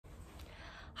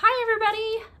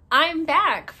everybody! I'm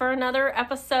back for another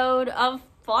episode of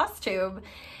Flosstube,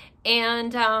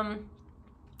 and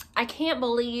I can't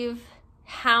believe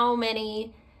how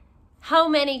many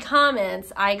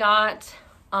comments I got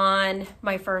on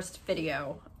my first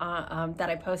video that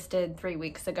I posted 3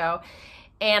 weeks ago.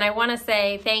 And I want to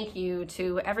say thank you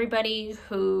to everybody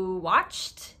who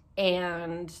watched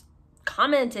and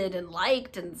commented and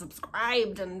liked and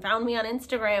subscribed and found me on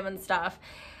Instagram and stuff.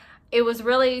 It was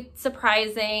really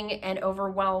surprising and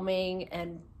overwhelming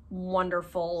and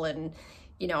wonderful. And,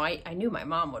 you know, I knew my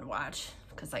mom would watch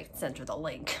because I sent her the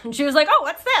link. And she was like, oh,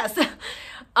 what's this?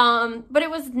 But it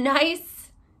was nice.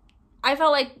 I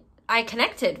felt like I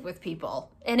connected with people,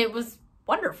 and it was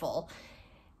wonderful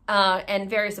and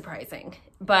very surprising.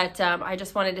 But I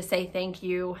just wanted to say thank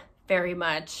you very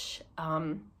much.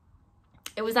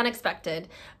 It was unexpected,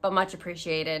 but much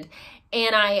appreciated.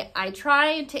 And I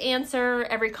tried to answer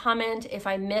every comment. If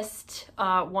I missed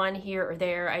one here or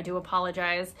there, I do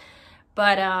apologize.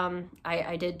 But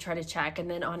I did try to check,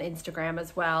 and then on Instagram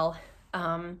as well.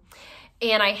 And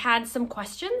I had some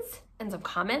questions and some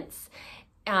comments,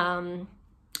 and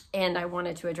I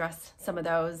wanted to address some of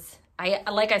those.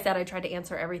 Like I said, I tried to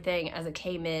answer everything as it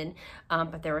came in,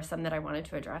 but there were some that I wanted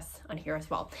to address on here as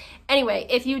well. Anyway,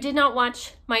 if you did not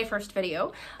watch my first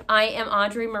video, I am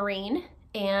Audrey Marine,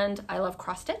 and I love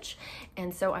cross stitch,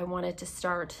 and so I wanted to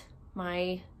start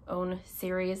my own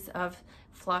series of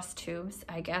floss tubes.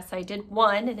 I guess I did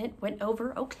one and it went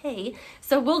over okay,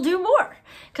 so we'll do more,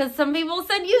 because some people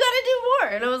said you gotta do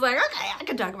more, and I was like, okay, I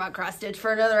can talk about cross stitch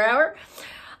for another hour.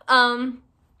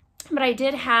 But I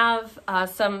did have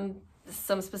some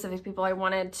specific people I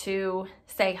wanted to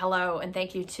say hello and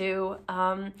thank you to.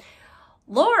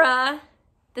 Laura,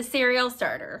 the serial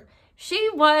starter. She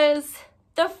was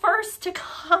the first to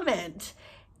comment.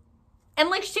 And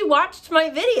like, she watched my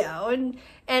video,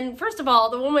 and first of all,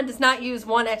 the woman does not use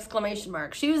 1 exclamation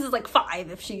mark. She uses like 5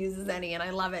 if she uses any, and I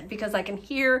love it because I can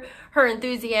hear her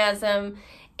enthusiasm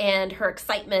and her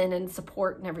excitement and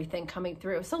support and everything coming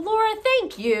through. So Laura,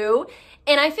 thank you.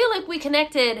 And I feel like we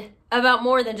connected about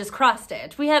more than just cross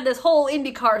stitch. We had this whole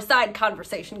IndyCar side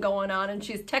conversation going on, and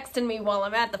she's texting me while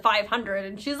I'm at the 500,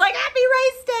 and she's like, happy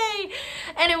race day.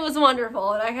 And it was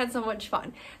wonderful, and I had so much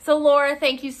fun. So Laura,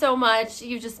 thank you so much.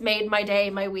 You just made my day,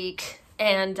 my week.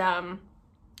 And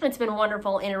it's been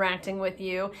wonderful interacting with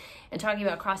you and talking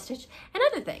about cross stitch and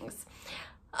other things.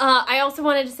 I also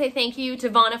wanted to say thank you to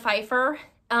Vonna Pfeiffer.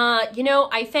 You know,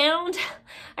 I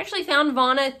actually found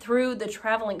Vonna through the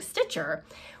Traveling Stitcher,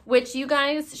 which you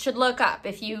guys should look up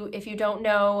if you don't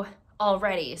know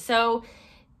already. So,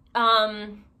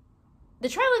 the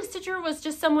Traveling Stitcher was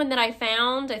just someone that I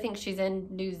found. I think she's in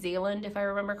New Zealand, if I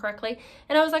remember correctly.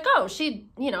 And I was like, oh,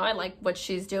 I like what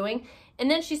she's doing. And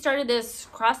then she started this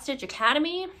Cross Stitch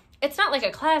Academy. It's not like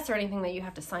a class or anything that you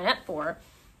have to sign up for,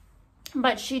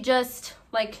 but she just,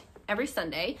 like, every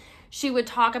Sunday, she would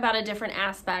talk about a different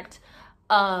aspect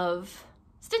of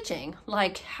stitching,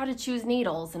 like how to choose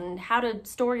needles and how to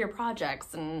store your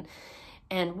projects and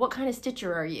what kind of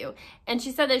stitcher are you. And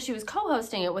she said that she was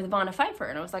co-hosting it with Vonna Pfeiffer,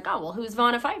 and I was like, oh, well, who's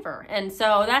Vonna Pfeiffer? And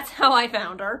so that's how I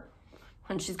found her.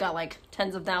 And she's got like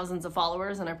tens of thousands of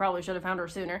followers, and I probably should have found her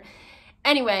sooner.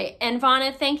 Anyway, and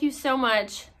Vonna, thank you so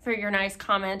much for your nice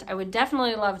comment. I would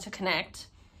definitely love to connect.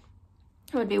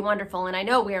 It would be wonderful, and I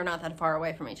know we are not that far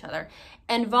away from each other.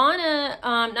 And Vonna,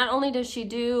 not only does she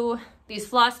do these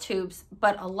floss tubes,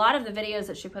 but a lot of the videos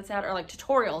that she puts out are like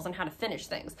tutorials on how to finish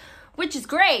things, which is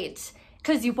great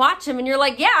because you watch them and you're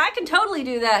like, yeah, I can totally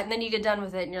do that. And then you get done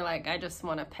with it and you're like, I just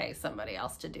want to pay somebody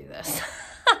else to do this.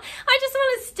 I just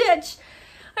want to stitch.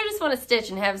 I just want to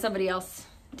stitch and have somebody else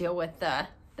deal with the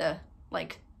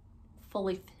like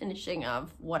fully finishing of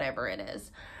whatever it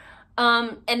is.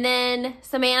 And then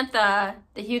Samantha,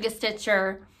 the Huga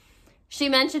Stitcher, she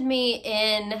mentioned me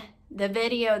in the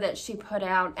video that she put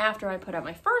out after I put out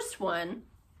my first one.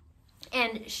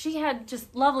 And she had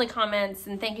just lovely comments,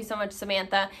 and thank you so much,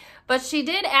 Samantha. But she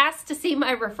did ask to see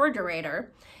my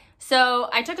refrigerator. So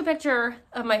I took a picture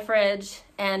of my fridge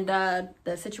and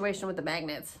the situation with the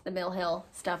magnets, the Mill Hill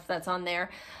stuff that's on there.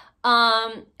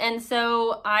 And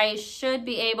so I should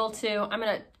be able to, I'm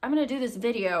gonna do this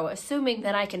video assuming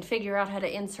that I can figure out how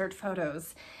to insert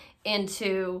photos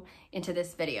into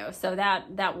this video. So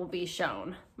that will be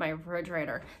shown, my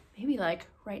refrigerator, maybe like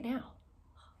right now.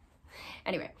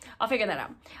 Anyway, I'll figure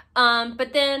that out.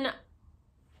 But then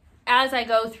as I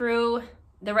go through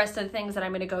the rest of the things that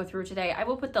I'm gonna go through today, I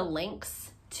will put the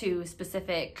links to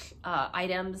specific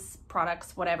items,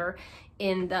 products, whatever,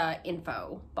 in the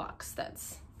info box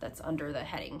that's under the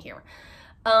heading here.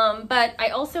 But I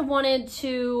also wanted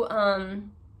to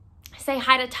say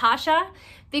hi to Tasha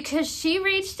because she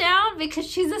reached out because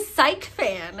she's a Psych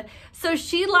fan. So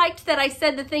she liked that I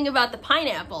said the thing about the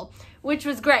pineapple, which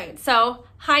was great. So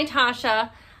hi,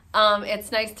 Tasha.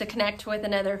 It's nice to connect with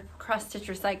another cross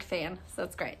stitcher Psych fan. So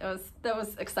that's great. That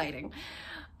was exciting.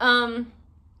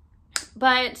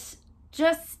 But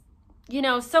just, you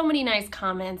know, so many nice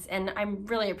comments, and I'm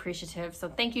really appreciative. So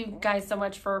thank you guys so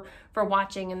much for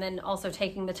watching, and then also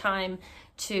taking the time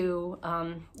to,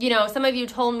 you know, some of you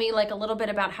told me like a little bit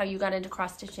about how you got into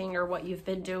cross stitching or what you've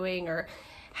been doing or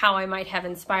how I might have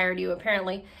inspired you.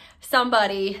 Apparently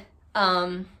somebody,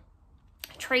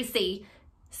 Tracy,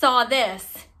 saw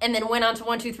this and then went on to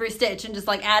 1 2 3 Stitch and just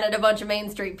like added a bunch of Main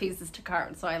Street pieces to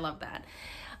cart. So I love that.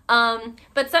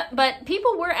 But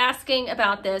people were asking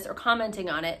about this or commenting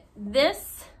on it.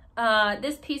 This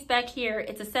piece back here,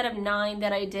 it's a set of 9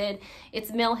 that I did.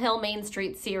 It's Mill Hill Main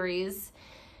Street series,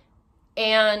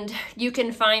 and you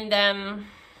can find them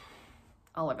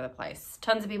all over the place.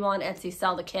 Tons of people on Etsy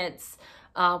sell the kits.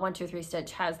 1 2 3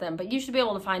 Stitch has them, but you should be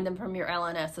able to find them from your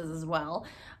LNSs as well.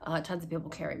 Tons of people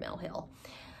carry Mill Hill.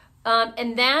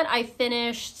 And that I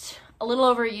finished a little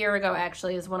over a year ago,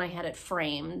 actually, is when I had it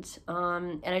framed.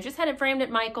 And I just had it framed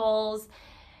at Michael's.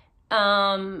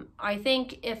 I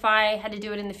think if I had to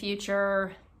do it in the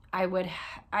future, I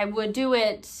would do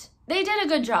it. They did a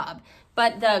good job,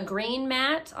 but the green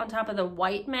mat on top of the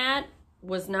white mat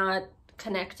was not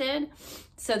connected.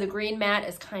 So the green mat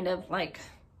is kind of like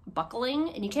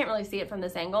buckling, and you can't really see it from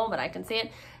this angle, but I can see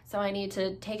it. So I need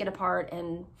to take it apart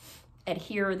and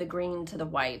adhere the green to the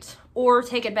white, or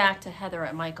take it back to Heather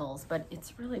at Michael's, but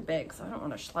it's really big, so I don't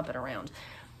want to schlep it around.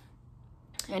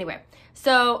 Anyway,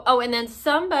 so, oh, and then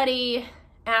somebody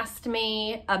asked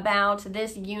me about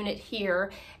this unit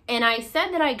here, and I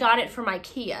said that I got it from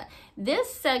IKEA.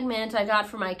 This segment I got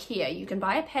from IKEA. You can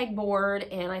buy a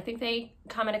pegboard, and I think they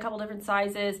come in a couple different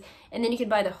sizes, and then you can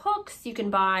buy the hooks. You can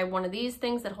buy one of these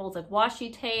things that holds like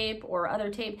washi tape or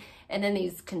other tape, and then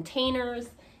these containers.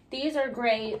 These are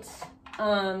great.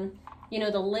 You know,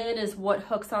 the lid is what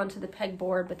hooks onto the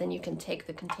pegboard, but then you can take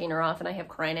the container off, and I have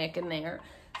Kreinik in there,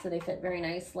 so they fit very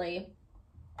nicely.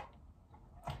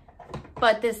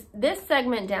 But this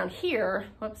segment down here,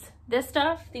 whoops, this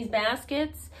stuff, these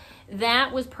baskets,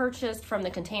 that was purchased from the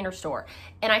Container Store.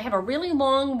 And I have a really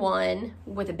long one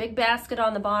with a big basket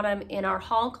on the bottom in our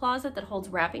hall closet that holds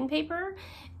wrapping paper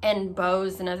and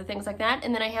bows and other things like that.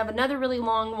 And then I have another really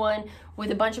long one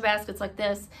with a bunch of baskets like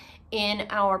this in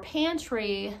our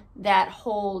pantry that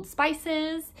holds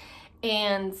spices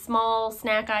and small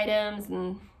snack items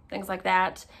and things like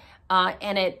that.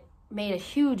 And it made a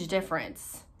huge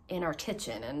difference in our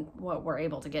kitchen and what we're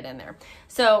able to get in there.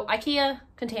 So IKEA,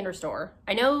 Container Store.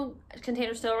 I know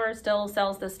Container Store still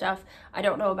sells this stuff. I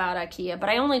don't know about IKEA, but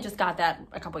I only just got that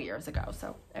a couple years ago,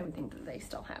 so I would think that they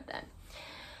still have that.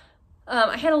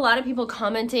 I had a lot of people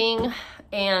commenting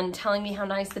and telling me how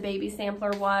nice the baby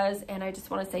sampler was, and I just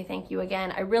want to say thank you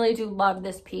again. I really do love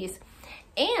this piece.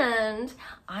 And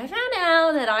I found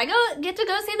out that I get to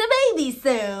go see the baby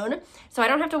soon, so I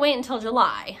don't have to wait until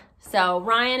July. So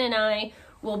Ryan and I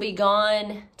will be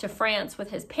gone to France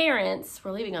with his parents.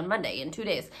 We're leaving on Monday in 2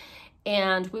 days,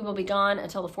 and we will be gone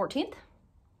until the 14th.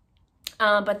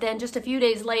 But then just a few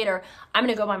days later, I'm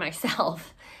gonna go by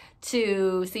myself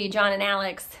to see John and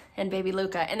Alex and baby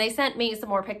Luca. And they sent me some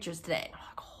more pictures today. I'm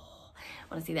like, oh, I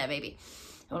wanna see that baby.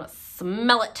 I wanna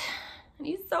smell it. And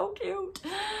he's so cute.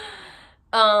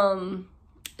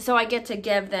 So I get to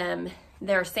give them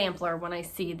their sampler when I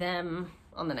see them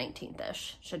on the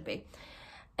 19th-ish, should be.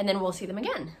 And then we'll see them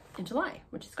again in July,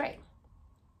 which is great.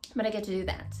 But I get to do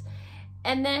that.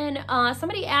 And then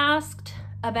somebody asked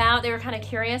about, they were kind of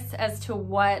curious as to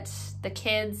what the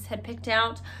kids had picked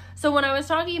out. So when I was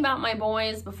talking about my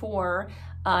boys before,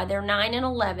 they're 9 and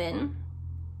 11.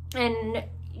 And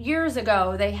years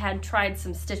ago, they had tried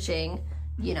some stitching,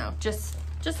 you know, just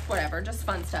whatever, just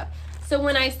fun stuff. So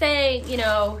when I say, you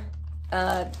know,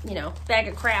 bag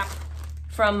of crap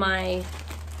from my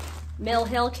Mill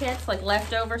Hill kits, like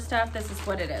leftover stuff, this is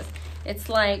what it is. It's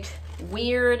like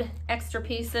weird extra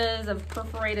pieces of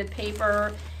perforated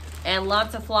paper and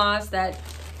lots of floss that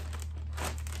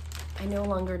I no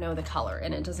longer know the color,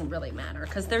 and it doesn't really matter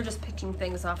because they're just picking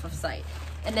things off of site.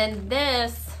 And then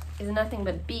this is nothing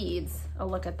but beads. Oh,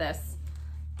 look at this.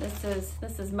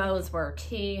 This is Mo's work.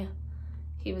 He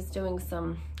was doing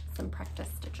some practice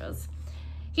stitches.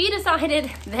 He decided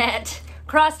that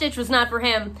cross stitch was not for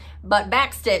him, but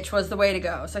back stitch was the way to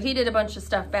go. So he did a bunch of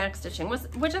stuff back stitching,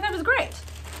 which I thought was great.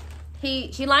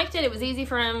 He liked it. It was easy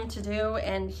for him to do,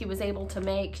 and he was able to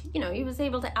make, you know, he was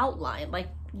able to outline like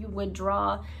you would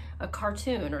draw a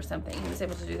cartoon or something. He was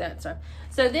able to do that stuff.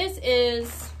 So this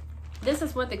is this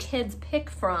is what the kids pick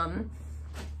from.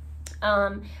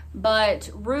 But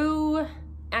Rue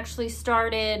actually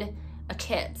started a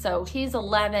kit. So he's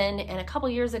 11, and a couple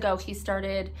years ago he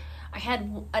started, I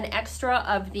had an extra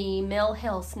of the Mill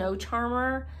Hill Snow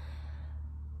Charmer,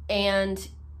 and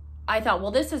I thought,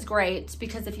 well, this is great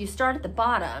because if you start at the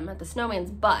bottom, at the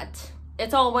snowman's butt,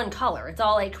 it's all one color. It's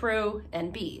all ecru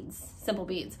and beads, simple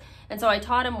beads. And so I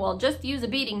taught him, well, just use a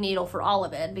beading needle for all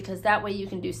of it, because that way you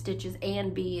can do stitches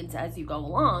and beads as you go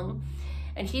along.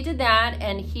 And he did that,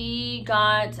 and he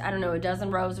got, I don't know, a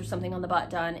dozen rows or something on the butt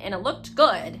done, and it looked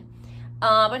good.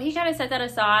 But he kind of set that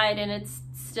aside, and it's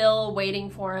still waiting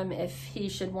for him if he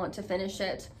should want to finish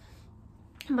it.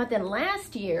 But then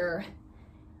last year,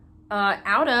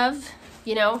 out of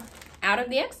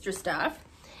the extra stuff,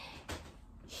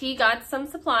 he got some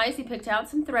supplies. He picked out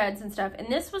some threads and stuff.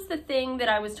 And this was the thing that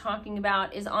I was talking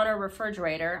about, is on our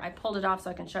refrigerator. I pulled it off so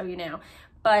I can show you now.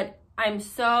 But I'm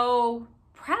so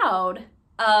proud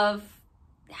of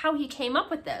how he came up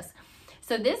with this.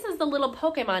 So this is the little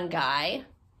Pokemon guy.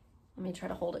 Let me try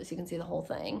to hold it so you can see the whole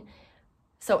thing.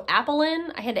 So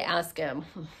Applin, I had to ask him.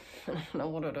 I don't know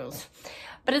what it is.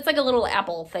 But it's like a little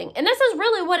apple thing. And this is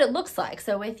really what it looks like.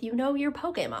 So if you know your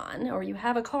Pokemon, or you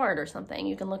have a card or something,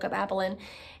 you can look up Applin.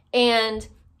 And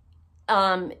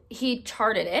he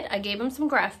charted it. I gave him some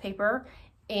graph paper,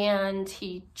 and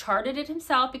he charted it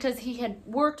himself because he had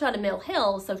worked on a Mill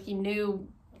Hill, so he knew,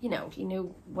 he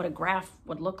knew what a graph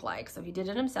would look like. So he did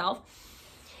it himself.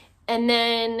 And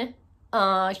then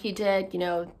he did,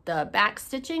 the back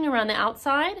stitching around the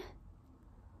outside.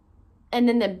 And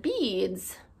then the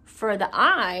beads for the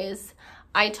eyes,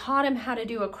 I taught him how to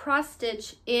do a cross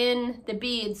stitch in the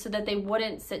beads so that they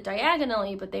wouldn't sit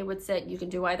diagonally, but they would sit, you can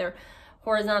do either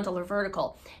horizontal or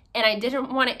vertical. And I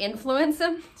didn't want to influence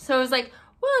him. So I was like,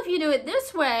 well, if you do it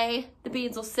this way, the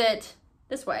beads will sit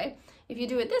this way. If you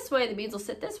do it this way, the beads will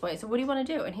sit this way. So what do you want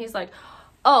to do? And he's like,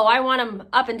 oh, I want them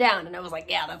up and down. And I was like,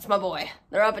 yeah, that's my boy.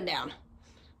 They're up and down.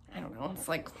 I don't know. It's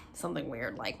like something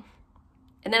weird.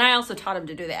 And then I also taught him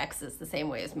to do the X's the same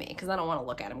way as me, because I don't want to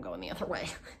look at him going the other way.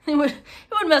 it would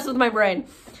mess with my brain.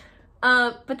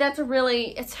 But that's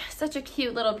it's such a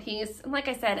cute little piece. And like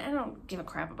I said, I don't give a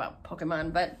crap about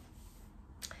Pokemon, but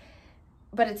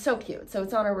it's so cute. So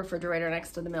it's on our refrigerator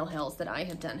next to the Mill Hills that I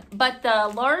have done. But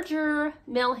the larger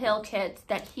Mill Hill kit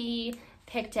that he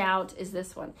picked out is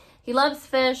this one. He loves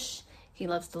fish. He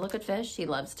loves to look at fish. He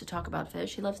loves to talk about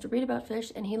fish. He loves to read about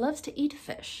fish. And he loves to eat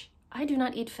fish. I do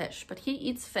not eat fish, but he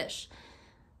eats fish.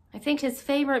 I think his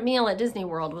favorite meal at Disney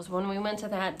World was when we went to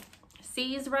that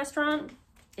Seas restaurant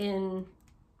in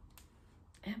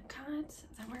Epcot.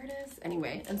 Is that where it is?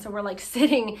 Anyway, and so we're like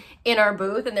sitting in our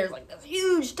booth, and there's like this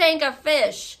huge tank of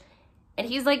fish, and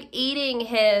he's like eating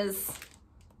his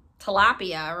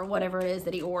tilapia or whatever it is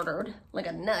that he ordered, like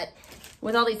a nut,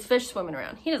 with all these fish swimming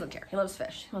around. He doesn't care. He loves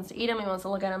fish. He wants to eat them. He wants to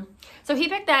look at them. So he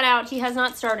picked that out. He has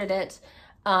not started it.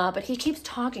 But he keeps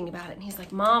talking about it, and he's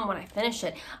like, Mom, when I finish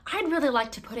it, I'd really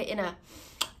like to put it in a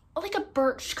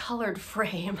birch colored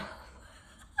frame.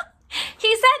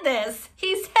 He said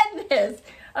this,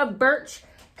 a birch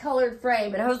colored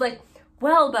frame. And I was like,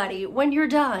 well, buddy, when you're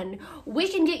done, we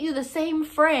can get you the same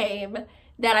frame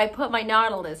that I put my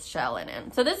Nautilus shell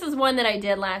in. So this is one that I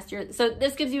did last year. So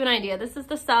this gives you an idea. This is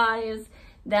the size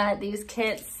that these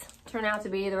kits turn out to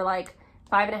be. They're like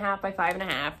 5.5 by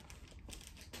 5.5.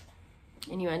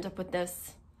 And you end up with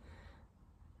this.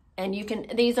 And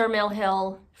these are Mill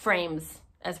Hill frames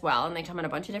as well, and they come in a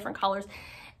bunch of different colors.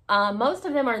 Most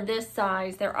of them are this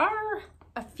size. There are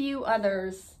a few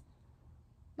others,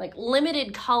 like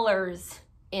limited colors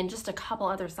in just a couple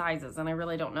other sizes, and I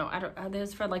really don't know. Are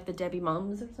those for like the Debbie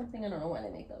Mums or something? I don't know why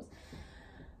they make those.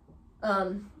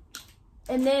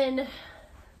 And then,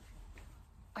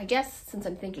 I guess since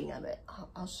I'm thinking of it,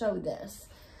 I'll show this.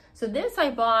 So this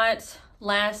I bought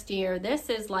last year. This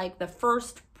is like the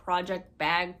first project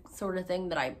bag sort of thing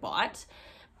that I bought,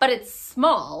 but it's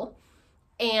small.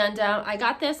 And I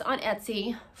got this on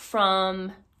Etsy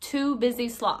from 2 Busy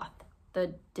Sloth,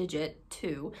 the digit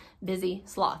 2 Busy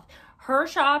Sloth. Her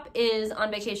shop is on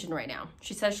vacation right now.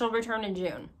 She says she'll return in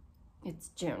June. It's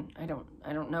June. I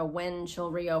don't know when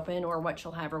she'll reopen or what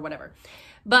she'll have or whatever.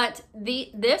 But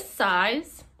this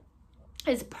size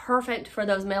is perfect for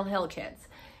those Mill Hill kits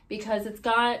because it's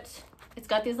got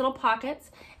these little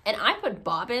pockets, and I put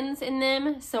bobbins in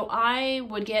them. So I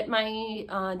would get my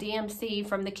DMC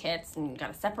from the kits, and you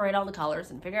got to separate all the colors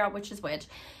and figure out which is which.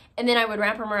 And then I would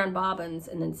wrap them around bobbins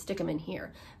and then stick them in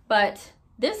here. But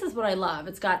this is what I love.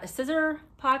 It's got a scissor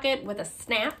pocket with a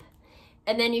snap,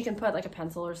 and then you can put like a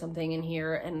pencil or something in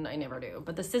here, and I never do.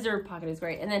 But the scissor pocket is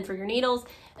great. And then for your needles,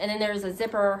 and then there's a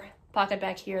zipper pocket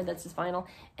back here that's just vinyl,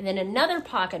 and then another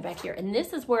pocket back here, and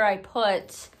this is where I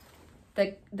put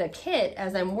the kit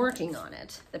as I'm working on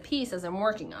it, the piece as I'm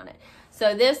working on it.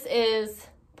 So this is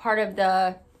part of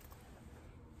the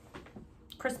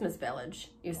Christmas Village.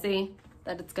 You see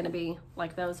that it's going to be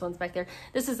like those ones back there.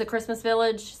 This is the Christmas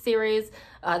Village series.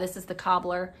 This is the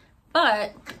cobbler,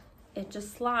 but it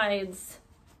just slides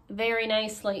very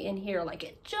nicely in here. Like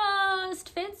it just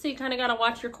fits. So you kind of got to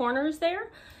watch your corners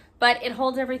there, but it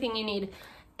holds everything you need,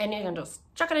 and you can just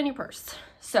chuck it in your purse.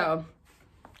 So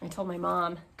I told my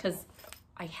mom, because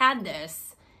I had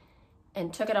this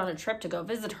and took it on a trip to go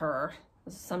visit her.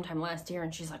 This was sometime last year,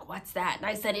 and she's like, what's that? And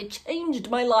I said, it changed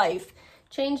my life.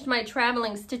 Changed my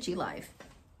traveling stitchy life.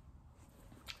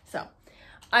 So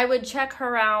I would check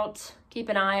her out. Keep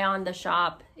an eye on the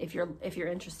shop if you're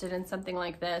interested in something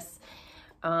like this.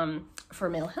 For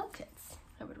Mill Hill kits,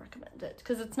 I would recommend it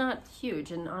because it's not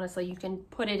huge, and honestly you can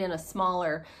put it in a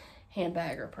smaller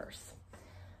handbag or purse.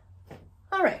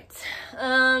 All right.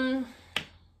 I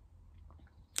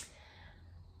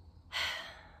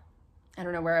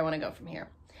don't know where I want to go from here.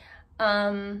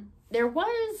 There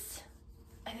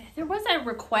was a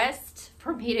request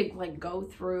for me to like go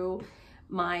through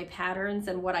my patterns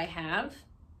and what I have.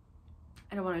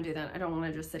 I don't want to do that. I don't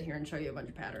want to just sit here and show you a bunch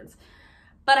of patterns.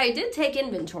 But I did take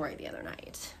inventory the other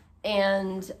night,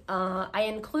 and I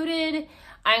included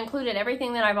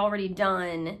everything that I've already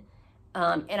done,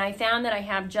 and I found that I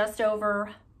have just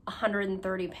over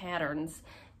 130 patterns,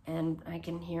 and I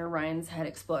can hear Ryan's head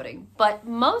exploding. But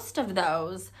most of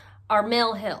those are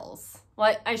Mill Hills.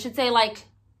 Well, I should say like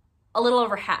a little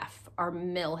over half are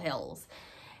Mill Hills.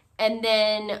 And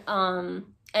then,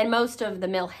 and most of the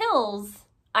Mill Hills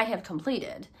I have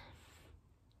completed.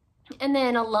 And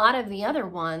then a lot of the other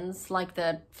ones, like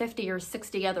the 50 or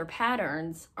 60 other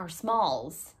patterns, are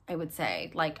smalls, I would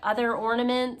say. Like other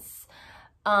ornaments,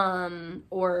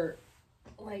 or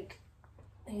like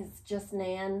these Just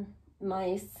Nan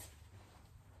mice.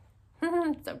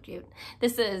 So cute.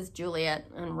 This is Juliet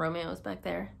and Romeo's back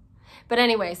there. But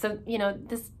anyway, so, you know,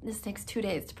 this takes 2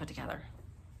 days to put together.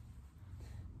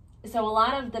 So a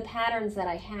lot of the patterns that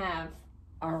I have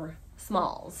are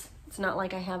smalls. It's not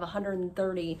like I have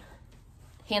 130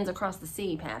 hands across the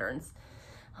sea patterns,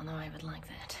 although I would like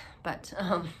that. But,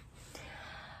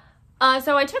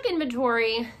 so I took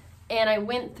inventory and I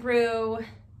went through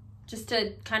just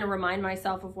to kind of remind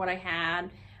myself of what I had.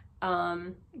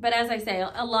 But as I say,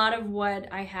 a lot of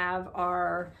what I have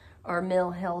are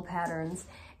Mill Hill patterns.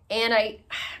 And I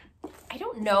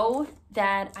don't know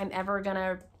that I'm ever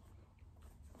gonna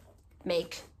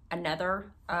make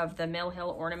another of the Mill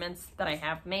Hill ornaments that I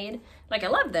have made. Like, I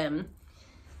love them.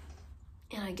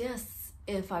 And I guess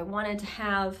if I wanted to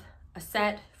have a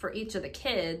set for each of the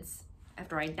kids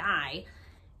after I die,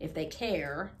 if they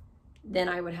care, then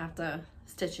I would have to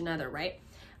stitch another, right?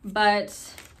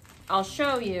 But I'll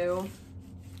show you.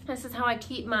 This is how I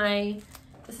keep my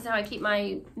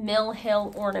Mill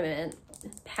Hill ornament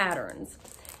patterns.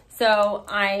 So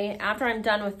after I'm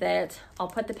done with it, I'll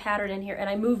put the pattern in here, and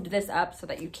I moved this up so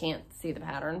that you can't see the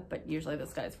pattern, but usually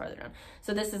this guy's farther down.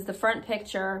 So this is the front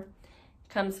picture,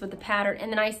 comes with the pattern,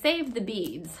 and then I saved the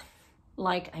beads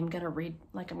like I'm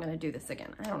gonna do this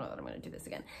again. I don't know that I'm gonna do this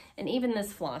again. And even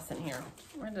this floss in here.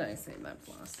 Where did I save that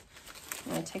floss?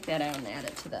 I'm gonna take that out and add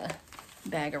it to the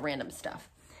bag of random stuff.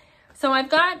 So I've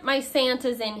got my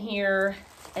Santas in here,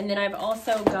 and then I've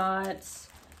also got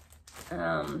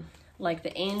like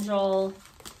the Angel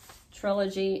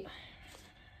Trilogy.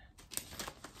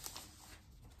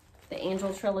 The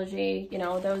Angel Trilogy, you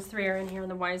know, those three are in here,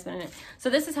 and the Wise Men in it. So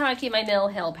this is how I keep my Mill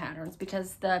Hill patterns,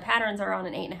 because the patterns are on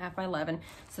an 8.5 by 11,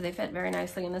 so they fit very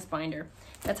nicely in this binder.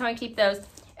 That's how I keep those.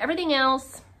 Everything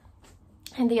else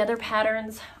and the other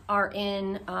patterns are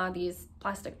in these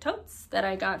plastic totes that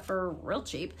I got for real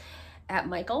cheap at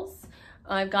Michael's.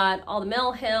 I've got all the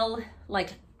Mill Hill,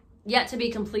 like yet to be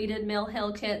completed Mill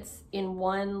Hill kits in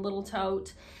one little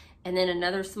tote, and then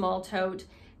another small tote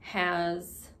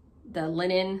has the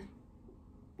linen,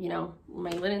 you know,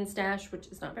 my linen stash, which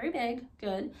is not very big,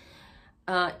 good.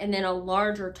 And then a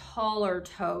larger, taller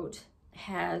tote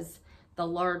has the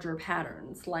larger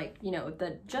patterns. Like, you know,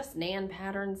 the Just Nan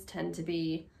patterns tend to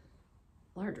be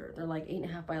larger. They're like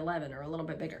 8.5 by 11 or a little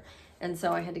bit bigger. And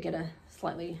so I had to get a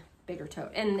slightly bigger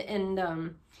tote. And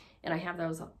I have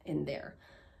those in there.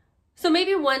 So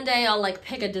maybe one day I'll like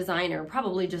pick a designer,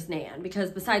 probably Just Nan, because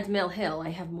besides Mill Hill, I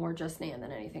have more Just Nan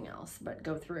than anything else, but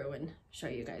go through and show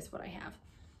you guys what I have.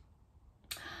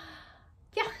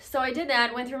 Yeah, so I did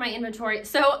that, went through my inventory.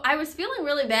 So I was feeling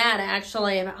really bad,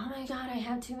 actually, about, oh my God, I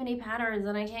have too many patterns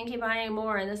and I can't keep buying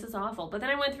more and this is awful. But then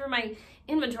I went through my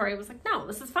inventory. I was like, no,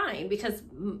 this is fine, because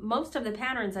most of the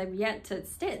patterns I've yet to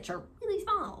stitch are really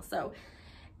small. So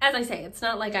as I say, it's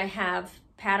not like I have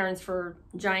patterns for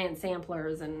giant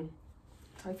samplers, and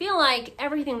so I feel like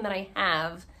everything that I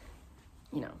have,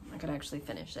 you know, I could actually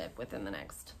finish it within the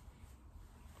next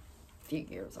few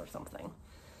years or something.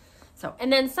 So,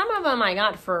 and then some of them I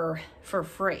got for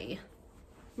free.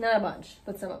 Not a bunch,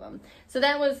 but some of them. So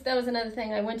that was another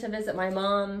thing. I went to visit my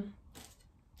mom,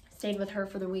 stayed with her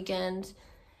for the weekend.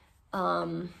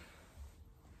 When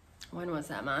was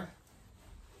that, Ma?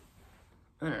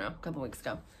 I don't know, a couple weeks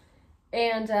ago.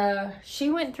 And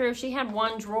she went through, she had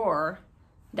one drawer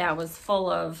that was full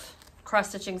of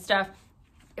cross-stitching stuff.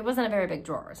 It wasn't a very big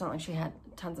drawer. It's not like she had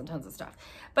tons and tons of stuff.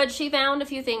 But she found a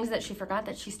few things that she forgot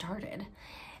that she started.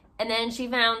 And then she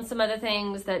found some other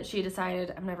things that she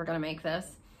decided, I'm never going to make this.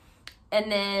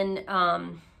 And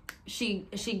then she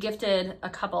gifted a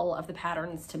couple of the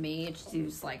patterns to me. She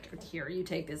was like, here, you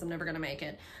take this. I'm never going to make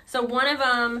it. So one of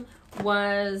them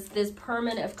was this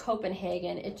Perman of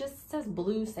Copenhagen. It just says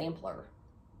blue sampler.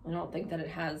 I don't think that it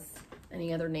has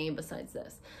any other name besides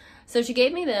this. So she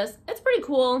gave me this. It's pretty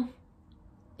cool.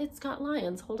 It's got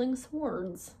lions holding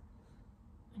swords.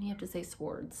 And you have to say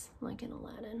swords, like in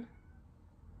Aladdin.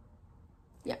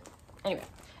 Yeah. Anyway,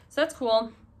 so that's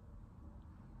cool.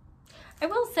 I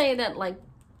will say that, like,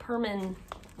 Perman,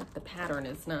 like, the pattern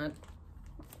is not,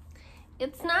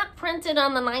 it's not printed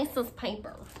on the nicest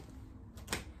paper.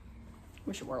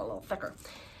 Wish it were a little thicker.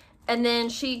 And then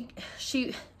she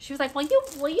was like, will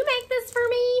you make this for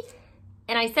me?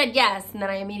 And I said yes, and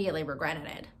then I immediately regretted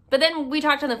it. But then we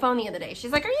talked on the phone the other day.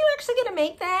 She's like, are you actually gonna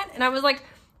make that? And I was like,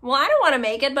 well, I don't want to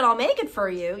make it, but I'll make it for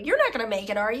you. You're not gonna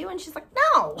make it, are you? And she's like,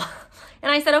 no.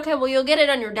 And I said, okay, well, you'll get it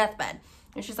on your deathbed.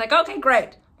 And she's like, okay,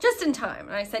 great, just in time.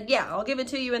 And I said, yeah, I'll give it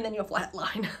to you and then you'll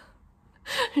flatline.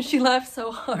 And she laughed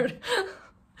so hard.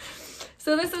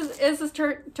 So this is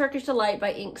Turkish Delight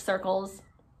by Ink Circles.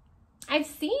 I've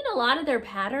seen a lot of their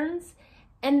patterns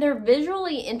and they're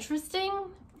visually interesting,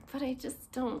 but I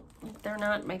just don't, they're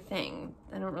not my thing.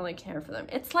 I don't really care for them.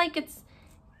 It's like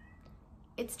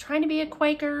it's trying to be a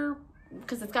Quaker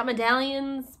because it's got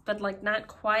medallions, but like not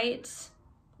quite.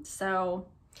 So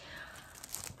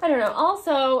I don't know.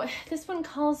 Also, this one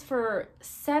calls for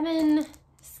 7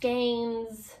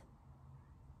 skeins.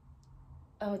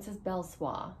 Oh, it says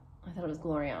Belsois. I thought it was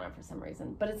Gloriana for some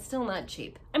reason, but it's still not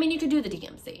cheap. I mean, you could do the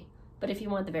DMC, but if you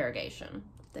want the variegation,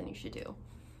 then you should do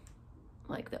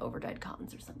like the overdyed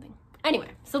cottons or something. Anyway,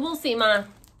 so we'll see, Ma.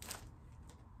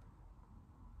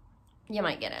 You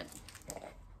might get it.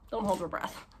 Don't hold your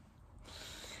breath.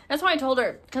 That's why I told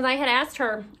her, because I had asked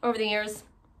her over the years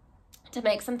to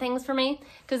make some things for me,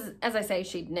 because as I say,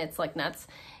 she knits like nuts,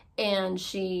 and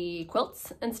she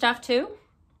quilts and stuff too.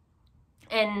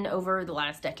 And over the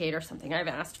last decade or something, I've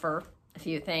asked for a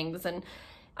few things, and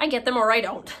I get them or I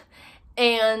don't.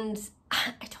 And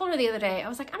I told her the other day, I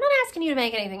was like, I'm not asking you to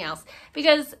make anything else,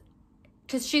 because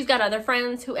she's got other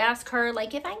friends who ask her,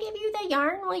 like, if I give you the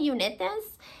yarn, will you knit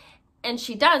this? And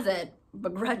she does it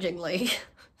begrudgingly,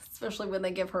 especially when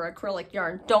they give her acrylic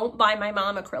yarn. Don't buy my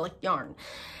mom acrylic yarn.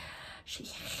 She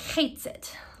hates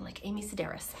it, like Amy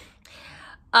Sedaris.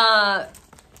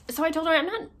 So I told her, I'm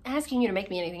not asking you to make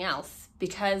me anything else,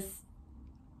 because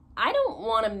I don't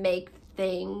want to make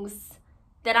things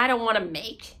that I don't want to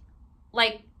make.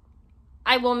 Like,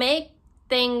 I will make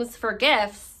things for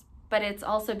gifts, but it's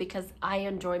also because I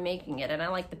enjoy making it and I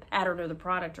like the pattern or the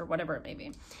product or whatever it may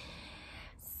be.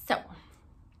 So,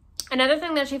 another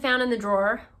thing that she found in the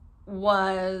drawer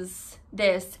was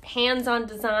this hands-on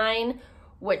design,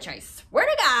 which I swear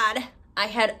to God, I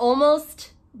had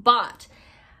almost bought.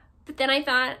 But then I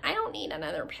thought, I don't need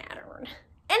another pattern.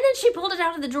 And then she pulled it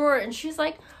out of the drawer and she's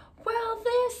like, well,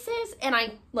 this is, and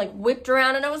I like whipped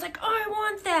around and I was like, oh, I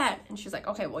want that. And she's like,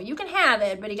 okay, well, you can have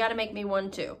it, but you got to make me one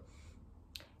too.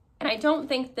 And I don't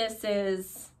think this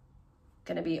is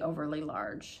going to be overly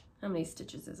large. How many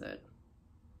stitches is it?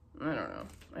 I don't know.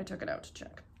 I took it out to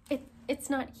check. It's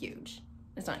not huge.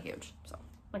 It's not huge. So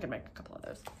I could make a couple of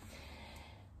those.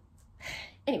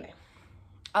 Anyway.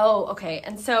 Oh, okay.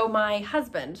 And so my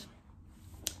husband,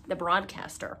 the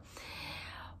broadcaster,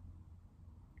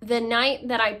 the night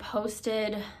that I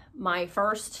posted my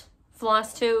first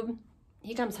Flosstube,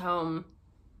 he comes home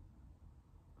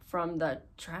from the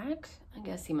track. I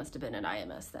guess he must have been at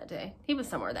IMS that day. He was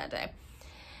somewhere that day.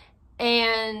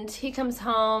 And he comes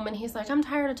home and he's like, I'm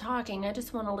tired of talking. I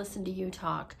just want to listen to you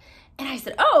talk. And I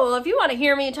said, oh, well, if you want to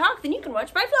hear me talk, then you can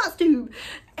watch my Flosstube.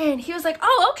 And he was like,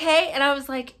 oh, okay. And I was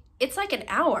like, it's like an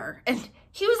hour. And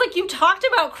he was like, you talked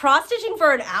about cross-stitching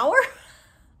for an hour?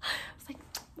 I was like,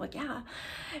 well, yeah.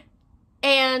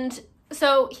 And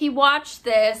so he watched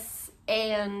this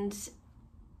and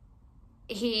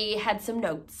he had some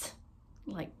notes,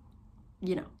 like,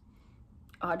 you know,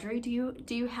 Audrey, do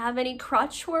you have any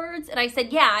crutch words? And I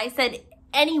said, yeah. I said,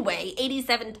 anyway,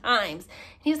 87 times.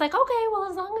 And he was like, okay, well,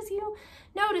 as long as you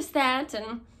notice that.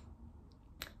 And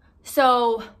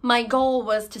so my goal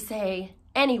was to say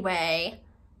anyway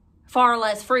far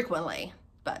less frequently,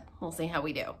 but we'll see how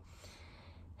we do.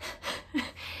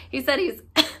 He said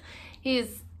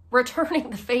he's returning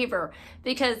the favor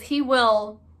because he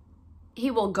will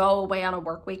go away on a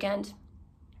work weekend.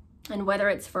 And whether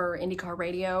it's for IndyCar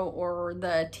Radio or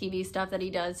the TV stuff that he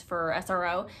does for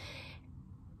SRO,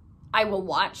 I will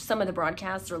watch some of the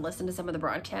broadcasts or listen to some of the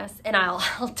broadcasts, and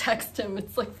I'll text him.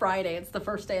 It's like Friday. It's the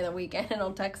first day of the weekend, and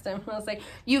I'll text him. And I'll say,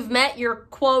 you've met your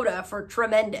quota for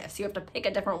tremendous. You have to pick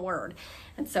a different word.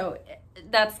 And so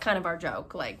that's kind of our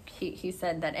joke. Like, he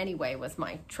said that anyway was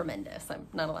my tremendous. I'm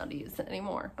not allowed to use it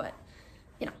anymore, but,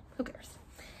 you know, who cares?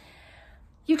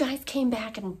 You guys came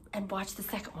back and watched the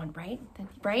second one, right?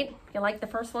 Right? You liked the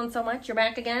first one so much? You're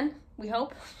back again, we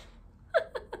hope?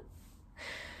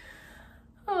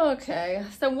 Okay,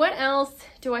 so what else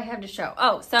do I have to show?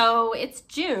 Oh, so it's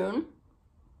June.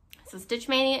 So Stitch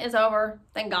Mania is over.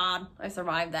 Thank God I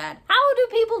survived that. How do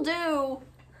people do?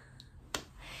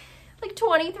 Like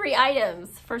 23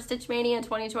 items for Stitch Mania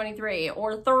 2023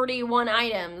 or 31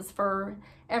 items for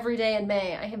every day in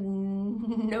May. I have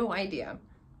no idea.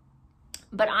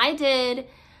 But I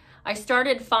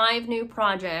started 5 new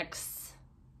projects,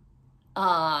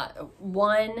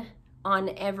 one on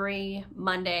every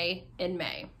Monday in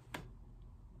May.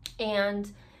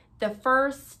 And the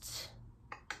first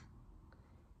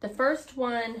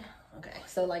one, okay,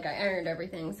 so like I ironed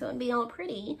everything, so it'd be all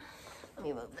pretty. Let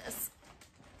me move this.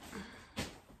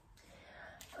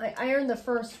 I ironed the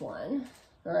first one,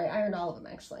 or I ironed all of them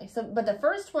actually. So, but the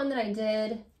first one that I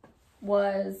did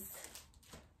was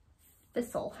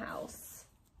Thistle House.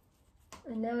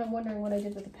 And now I'm wondering what I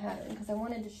did with the pattern because I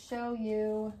wanted to show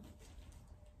you.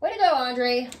 Way to go,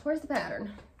 Audrey. Where's the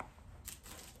pattern?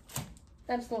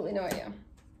 Absolutely no idea.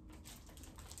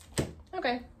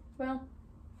 Okay, well,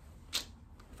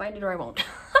 find it or I won't.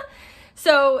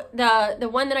 So the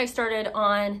one that I started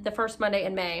on the first Monday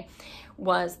in May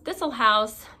was Thistle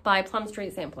House by Plum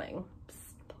Street Samplers.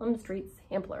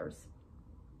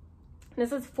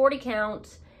 This is 40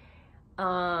 count.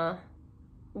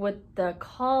 With the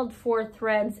called for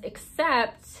threads,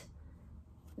 except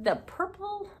the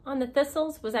purple on the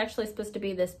thistles was actually supposed to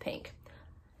be this pink.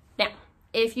 Now,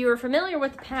 if you are familiar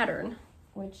with the pattern,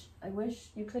 which I wish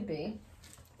you could be,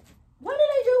 what did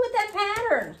I do with that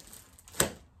pattern?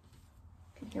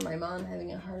 I can hear my mom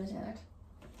having a heart attack.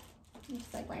 She's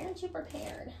like, why aren't you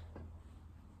prepared?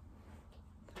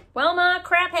 Well, Ma,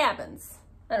 crap happens.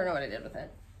 I don't know what I did with it.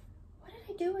 What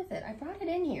did I do with it? I brought it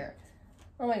in here.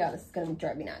 Oh my God, this is gonna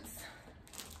drive me nuts.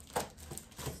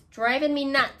 It's driving me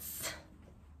nuts.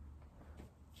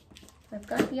 I've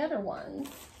got the other ones.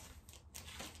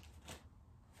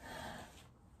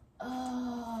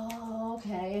 Oh,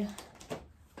 okay.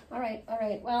 All right.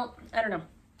 Well, I don't know.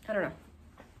 It's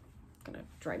gonna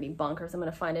drive me bonkers. I'm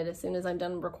gonna find it as soon as I'm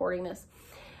done recording this.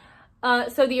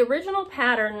 So the original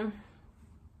pattern,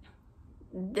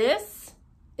 this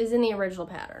is in the original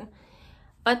pattern.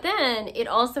 But then it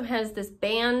also has this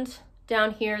band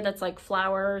down here that's like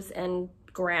flowers and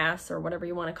grass or whatever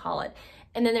you want to call it.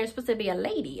 And then there's supposed to be a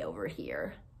lady over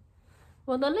here.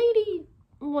 Well, the lady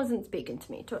wasn't speaking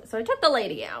to me, so I took the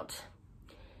lady out.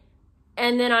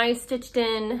 And then I stitched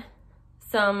in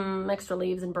some extra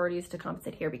leaves and birdies to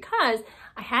compensate here because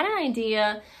I had an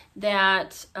idea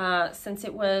that since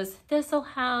it was Thistle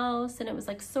House and it was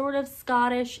like sort of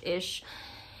Scottish-ish,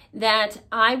 that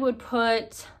I would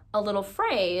put a little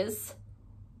phrase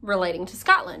relating to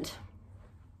Scotland.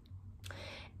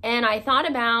 And I thought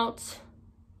about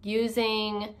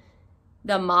using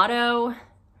the motto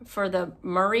for the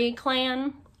Murray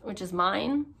clan, which is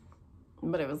mine,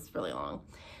 but it was really long.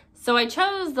 So I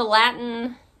chose the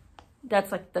Latin,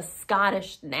 that's like the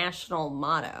Scottish national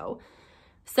motto.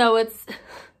 So it's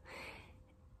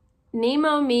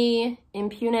Nemo me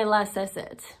impune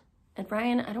lacessit. And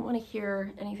Brian, I don't want to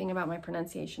hear anything about my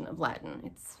pronunciation of Latin.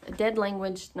 It's a dead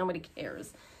language. Nobody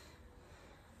cares.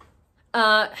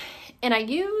 And I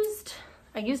used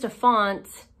a font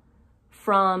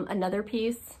from another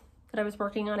piece that I was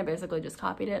working on. I basically just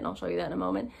copied it, and I'll show you that in a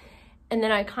moment. And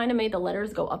then I kind of made the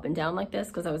letters go up and down like this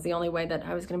because that was the only way that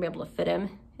I was going to be able to fit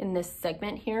him in this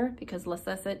segment here because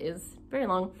lacessit is very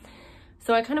long.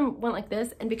 So I kind of went like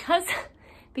this, and because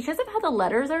because of how the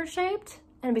letters are shaped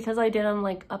and because I did them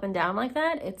like up and down like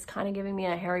that, it's kind of giving me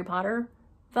a Harry Potter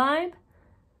vibe,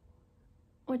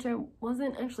 which I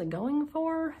wasn't actually going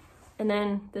for. And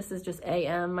then this is just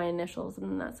AM, my initials, and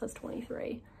then that says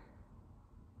 23.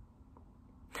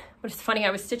 But it's funny,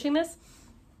 I was stitching this.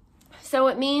 So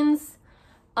it means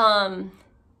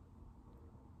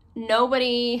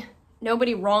nobody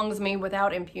wrongs me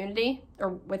without impunity, or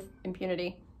with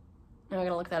impunity. Now I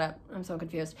gotta look that up. I'm so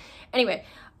confused. Anyway,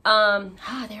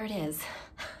 there it is.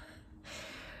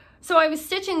 So I was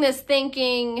stitching this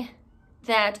thinking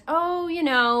that, oh, you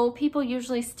know, people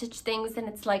usually stitch things and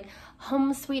it's like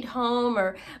home sweet home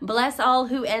or bless all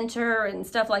who enter and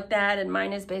stuff like that. And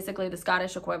mine is basically the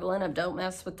Scottish equivalent of don't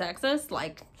mess with Texas,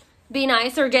 like be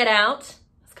nice or get out.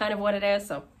 It's kind of what it is.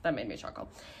 So that made me chuckle.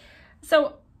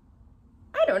 So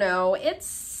I don't know.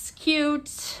 It's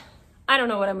cute. I don't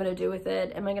know what I'm going to do with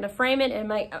it. Am I going to frame it?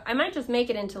 I might just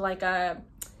make it into like a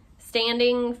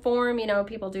standing form. You know,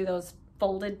 people do those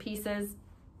folded pieces.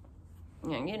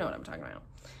 Yeah, you know what I'm talking about.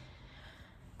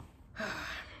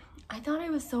 I thought I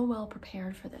was so well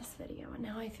prepared for this video, and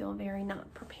now I feel very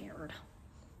not prepared.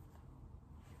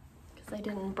 Because I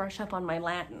didn't brush up on my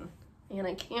Latin, and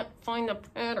I can't find the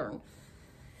pattern.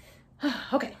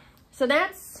 Okay, so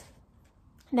that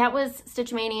was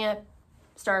Stitch Mania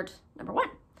start number 1.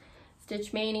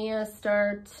 Stitch Mania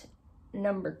start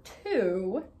number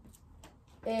 2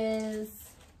 is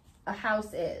A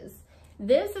House Is.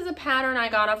 This is a pattern I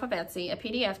got off of Etsy, a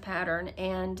PDF pattern,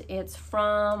 and it's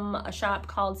from a shop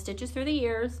called Stitches Through the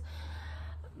Years,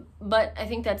 but I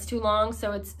think that's too long,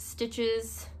 so it's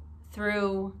Stitches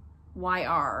Through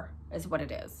YR is what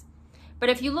it is. But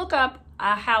if you look up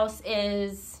A House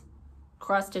Is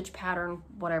cross stitch pattern,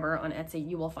 whatever, on Etsy,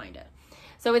 you will find it.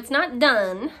 So it's not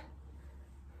done,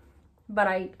 but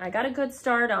I got a good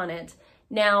start on it.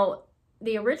 Now,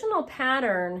 the original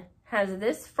pattern has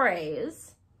this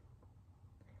phrase: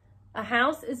 a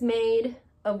house is made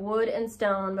of wood and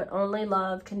stone, but only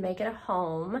love can make it a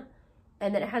home.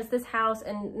 And then it has this house,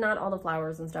 and not all the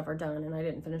flowers and stuff are done, and I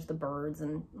didn't finish the birds,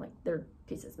 and like there are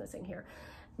pieces missing here.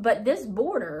 But this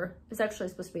border is actually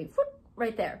supposed to be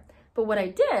right there. But what I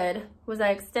did was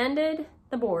I extended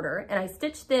the border and I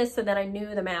stitched this so that I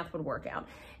knew the math would work out.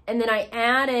 And then I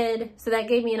added, so that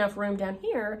gave me enough room down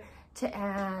here to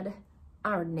add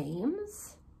our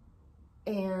names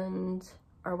and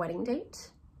our wedding date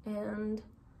and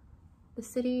the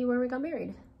city where we got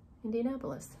married,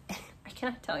 Indianapolis. I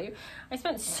cannot tell you, I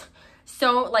spent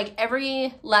so like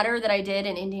every letter that I did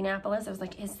in Indianapolis, I was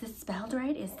like, is this spelled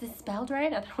right? Is this spelled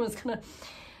right? I thought I was gonna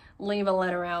leave a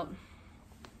letter out.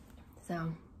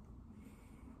 So,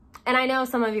 and I know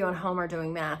some of you at home are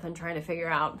doing math and trying to figure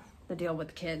out the deal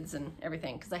with kids and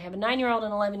everything, because I have a 9-year-old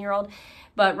and 11-year-old,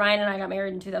 but Ryan and I got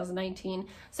married in 2019.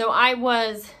 So I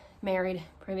was married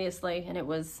previously and it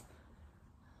was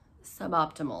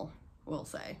suboptimal, we'll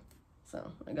say.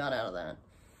 So I got out of that.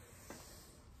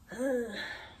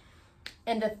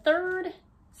 And the third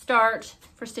start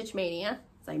for Stitch Mania,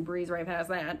 so I breeze right past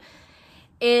that,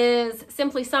 is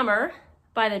Simply Summer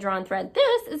by the Drawn Thread.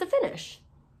 This is a finish.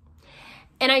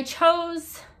 And I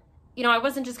chose, you know, I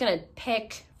wasn't just gonna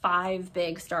pick 5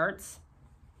 big starts,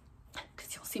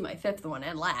 because you'll see my 5th one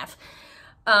and laugh.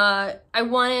 I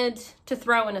wanted to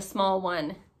throw in a small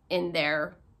one in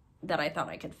there that I thought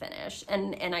I could finish.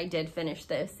 And I did finish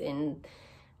this in,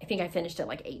 I think I finished it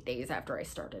like 8 days after I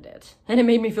started it. And it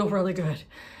made me feel really good,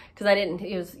 because I didn't,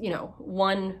 it was, you know,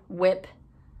 1 whip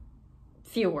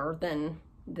fewer than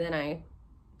I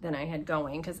had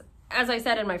going. Because as I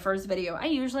said in my first video, I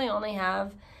usually only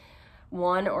have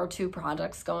 1 or 2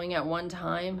 projects going at one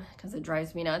time, because it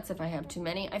drives me nuts if I have too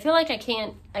many. I feel like I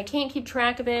can't keep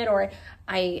track of it, or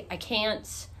I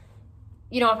can't,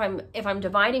 you know, if I'm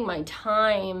dividing my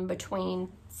time between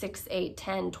 6, 8,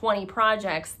 10, 20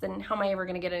 projects, then how am I ever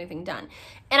going to get anything done?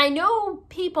 And I know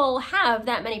people have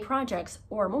that many projects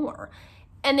or more,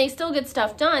 and they still get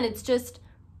stuff done. It's just,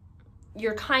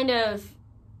 you're kind of,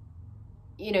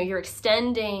 you know, you're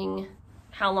extending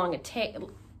how long it takes.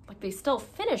 Like, they still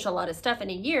finish a lot of stuff in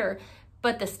a year,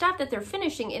 but the stuff that they're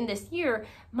finishing in this year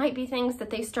might be things that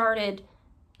they started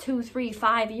 2, 3,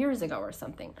 5 years ago or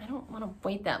something. I don't want to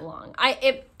wait that long.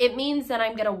 It means that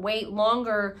I'm going to wait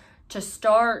longer to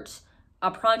start a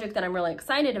project that I'm really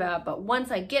excited about, but once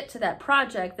I get to that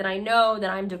project, then I know that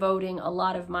I'm devoting a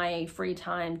lot of my free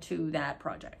time to that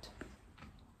project.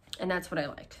 And that's what I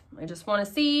like. I just want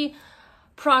to see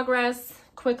progress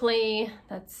quickly.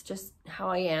 That's just how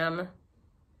I am.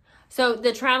 So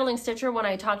the traveling stitcher, when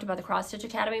I talked about the Cross Stitch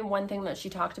Academy, one thing that she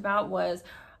talked about was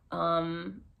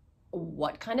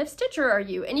what kind of stitcher are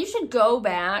you? And you should go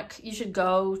back, you should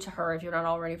go to her if you're not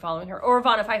already following her, or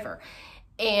Ivana Pfeiffer,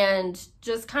 and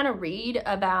just kind of read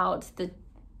about the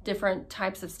different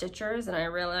types of stitchers. And I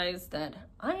realized that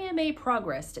I am a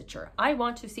progress stitcher. I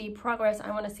want to see progress. I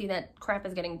want to see that crap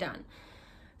is getting done.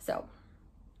 So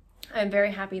I'm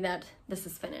very happy that this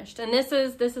is finished. And this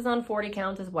is on 40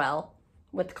 count as well,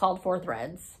 with called for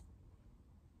threads.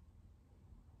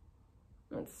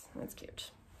 That's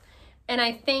cute. And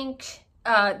I think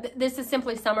this is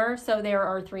Simply Summer, so there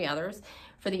are 3 others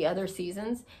for the other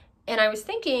seasons. And I was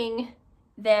thinking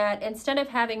that instead of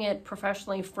having it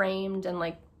professionally framed and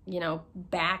like, you know,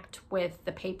 backed with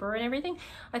the paper and everything,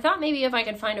 I thought maybe if I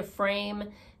could find a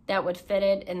frame that would fit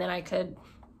it, and then I could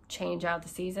change out the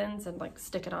seasons and like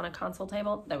stick it on a console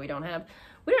table that we don't have.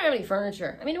 We don't have any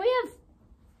furniture. I mean, we have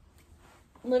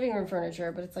living room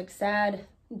furniture, but it's like sad,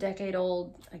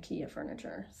 decade-old IKEA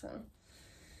furniture, so.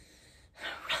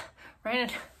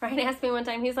 Ryan asked me one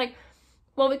time, he's like,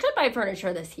 well, we could buy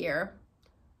furniture this year,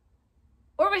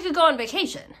 or we could go on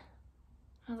vacation.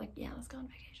 I was like, yeah, let's go on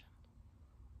vacation.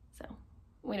 So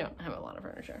we don't have a lot of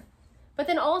furniture. But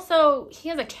then also, he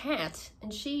has a cat,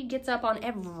 and she gets up on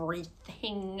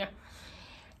everything.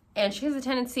 And she has a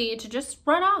tendency to just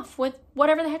run off with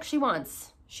whatever the heck she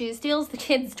wants. She steals the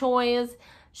kids' toys.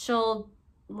 She'll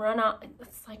run off.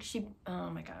 It's like she, oh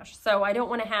my gosh. So I don't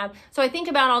want to have, so I think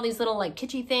about all these little like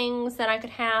kitschy things that I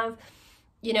could have,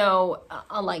 you know,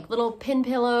 like little pin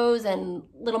pillows and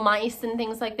little mice and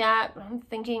things like that. But I'm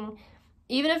thinking,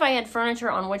 even if I had furniture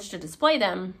on which to display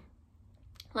them,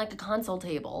 like a console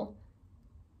table,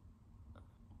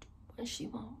 she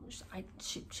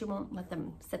won't let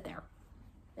them sit there.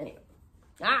 Anyway,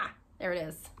 there it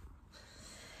is.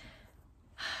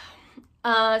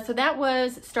 So that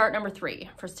was start number 3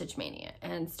 for Stitch Mania,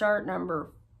 and start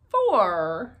number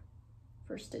 4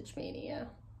 for Stitch Mania.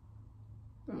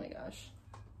 Oh my gosh,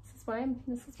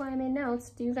 this is why I made notes.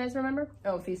 Do you guys remember?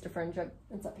 Oh, Feast of Friendship.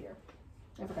 It's up here.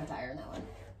 I forgot to iron that one.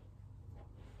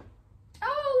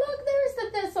 Oh, look, there's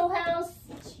the Thistle House.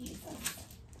 Jesus.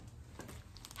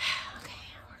 Okay,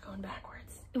 we're going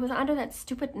backwards. It was under that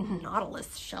stupid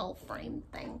Nautilus shell frame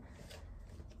thing.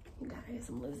 You guys,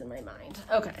 I'm losing my mind.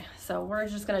 Okay, so we're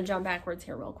just gonna jump backwards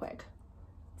here real quick.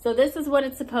 So this is what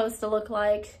it's supposed to look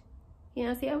like.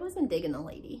 Yeah, see, I wasn't digging the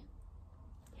lady.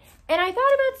 And I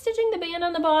thought about stitching the band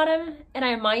on the bottom, and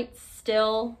I might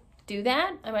still do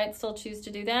that. I might still choose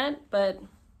to do that, but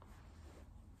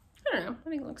I don't know. I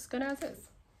think it looks good as is.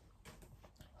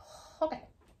 Okay.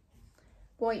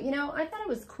 Boy, you know, I thought it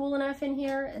was cool enough in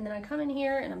here, and then I come in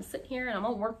here, and I'm sitting here, and I'm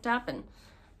all worked up and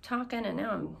talking, and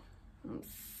now I'm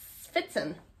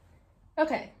fitzing.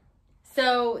 Okay,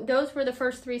 so those were the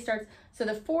first 3 starts. So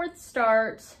the 4th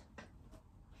start,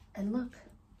 and look,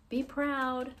 be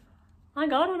proud. I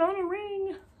got it on a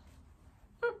ring.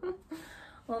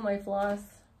 Oh, my floss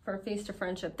for Feast of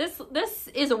Friendship. This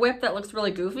is a whip that looks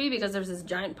really goofy because there's this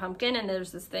giant pumpkin and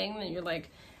there's this thing that you're like,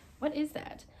 what is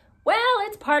that? Well,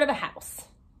 it's part of a house.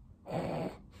 The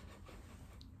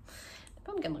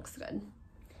pumpkin looks good.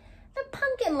 The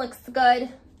pumpkin looks good.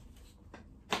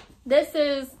 This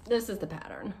is the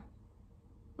pattern.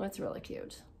 That's really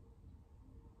cute.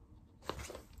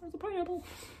 There's a pineapple.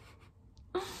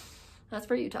 That's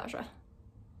for you, Tasha.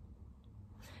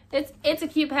 It's a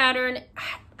cute pattern.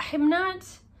 I'm not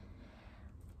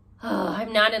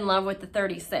in love with the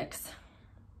 36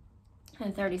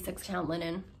 and 36 count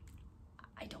linen.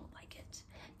 I don't like it.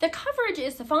 The coverage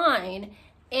is fine,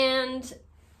 and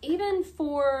even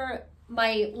for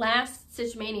my last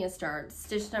Stitch Mania start,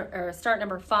 start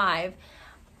number 5,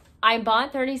 I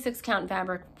bought 36 count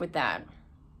fabric with that.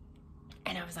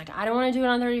 And I was like, I don't want to do it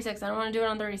on 36. I don't want to do it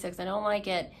on 36. I don't like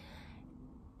it.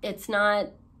 It's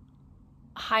not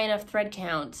high enough thread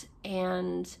count.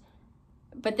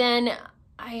 But then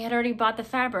I had already bought the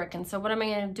fabric. And so what am I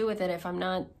going to do with it if I'm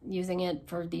not using it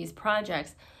for these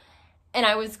projects? And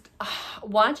I was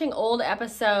watching old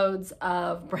episodes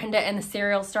of Brenda and the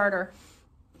Serial Starter.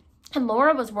 And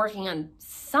Laura was working on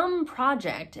some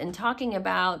project and talking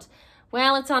about,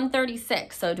 well, it's on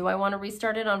 36, so do I want to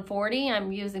restart it on 40?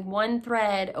 I'm using 1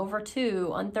 thread over 2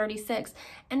 on 36.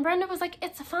 And Brenda was like,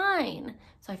 it's fine.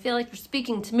 So I feel like you're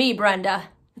speaking to me, Brenda.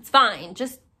 It's fine.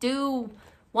 Just do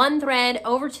 1 thread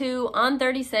over 2 on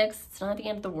 36. It's not the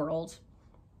end of the world.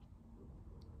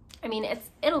 I mean,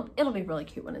 it'll be really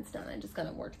cute when it's done. I just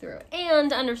gotta work through it.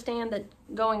 And understand that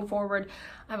going forward,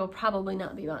 I will probably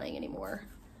not be buying anymore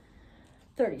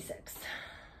 36.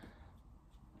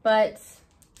 But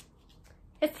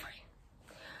it's fine.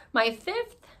 My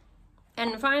 5th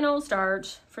and final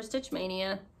start for Stitch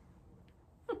Mania.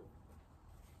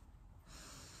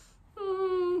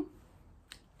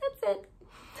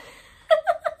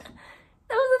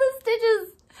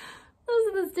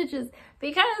 stitches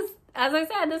because, as I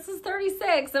said, this is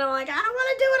 36 and I'm like, I don't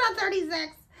want to do it on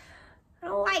 36. I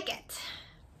don't like it.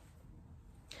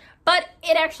 But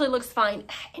it actually looks fine.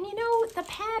 And you know, the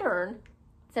pattern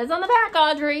says on the back,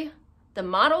 Audrey, the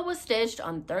model was stitched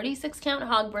on 36 count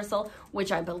hog bristle,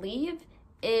 which I believe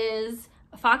is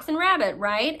a fox and rabbit,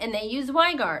 right? And they use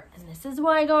Weigart, and this is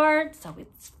Weigart, so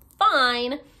it's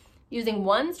fine. Using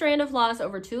 1 strand of floss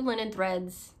over 2 linen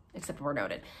threads, except where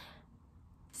noted.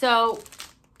 So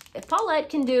if Paulette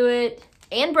can do it,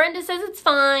 and Brenda says it's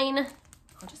fine,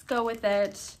 I'll just go with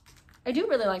it. I do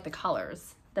really like the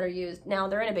colors that are used. Now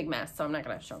they're in a big mess, so I'm not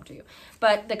gonna show them to you.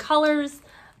 But the colors,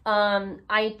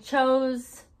 I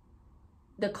chose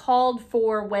the called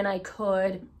for when I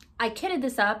could. I kitted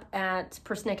this up at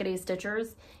Persnickety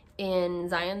Stitchers in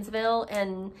Zionsville,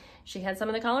 and she had some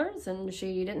of the colors and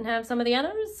she didn't have some of the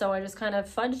others, so I just kind of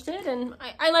fudged it, and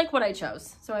I like what I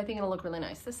chose, so I think it'll look really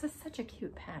nice. This is such a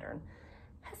cute pattern.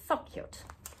 That's so cute.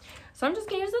 So I'm just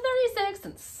gonna use the 36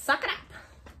 and suck it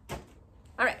up.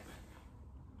 All right.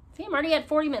 See, I'm already at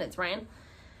 40 minutes, Ryan.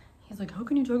 He's like, how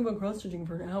can you talk about cross-stitching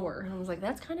for an hour? And I was like,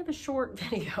 that's kind of a short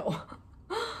video.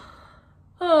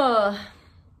 Oh.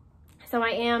 So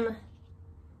I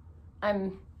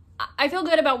feel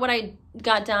good about what I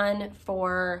got done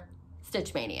for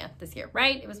Stitch Mania this year,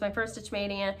 right? It was my first Stitch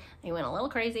Mania. I went a little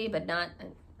crazy, but not,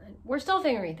 we're still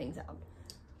figuring things out.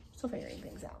 Still figuring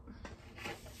things out.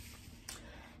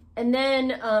 And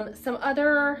then some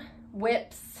other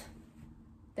whips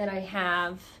that I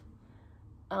have.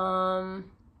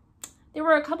 There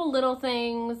were a couple little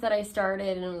things that I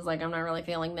started and it was like, I'm not really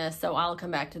feeling this, so I'll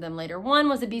come back to them later. One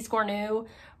was a B-score new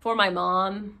for my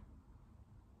mom.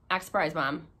 Act surprised,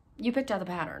 Mom. You picked out the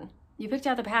pattern. You picked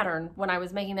out the pattern when I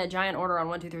was making that giant order on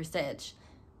 1, 2, 3 Stitch.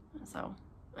 So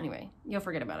anyway, you'll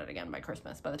forget about it again by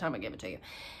Christmas, by the time I give it to you.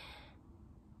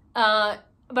 But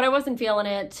I wasn't feeling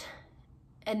it.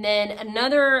 And then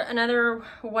another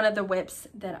one of the whips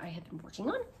that I have been working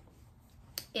on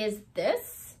is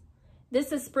this.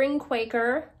 This is Spring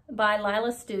Quaker by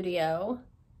Lila Studio.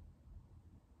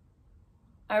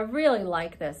 I really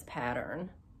like this pattern.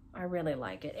 I really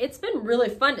like it. It's been really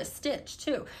fun to stitch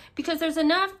too, because there's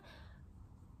enough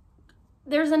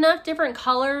different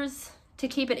colors to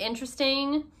keep it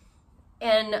interesting.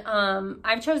 And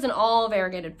I've chosen all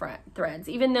variegated threads,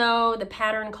 even though the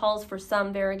pattern calls for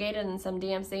some variegated and some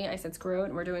DMC. I said screw it,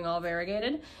 and we're doing all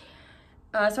variegated.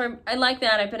 So I like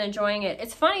that. I've been enjoying it.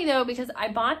 It's funny though, because I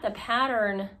bought the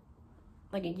pattern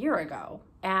like a year ago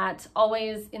at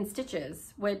Always in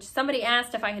Stitches, which somebody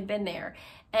asked if I had been there.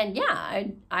 And yeah,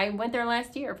 I went there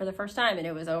last year for the first time and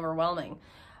it was overwhelming.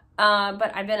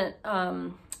 But I've been at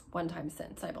one time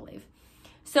since, I believe.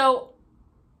 So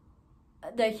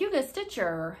the Huga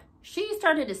Stitcher, she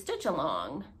started to stitch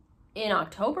along in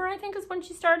October, I think is when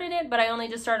she started it, but I only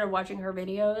just started watching her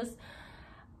videos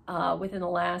within the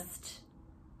last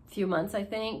few months, I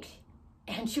think.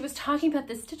 And she was talking about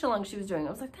this stitch along she was doing.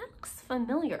 I was like, that looks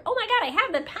familiar. Oh my God, I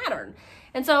have that pattern.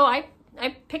 And so I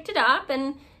picked it up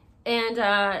and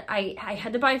I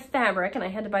had to buy fabric and I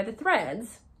had to buy the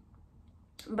threads.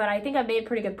 But I think I've made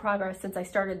pretty good progress since I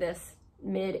started this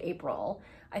mid-April.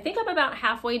 I think I'm about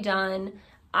halfway done.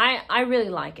 I really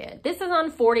like it. This is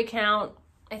on 40 count.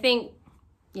 I think,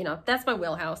 you know, that's my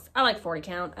wheelhouse. I like 40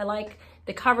 count. I like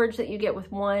the coverage that you get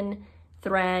with one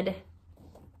thread.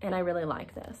 And I really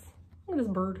like this. Look at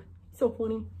this bird. So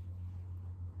funny.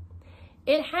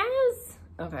 It has,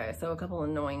 okay, so a couple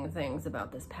annoying things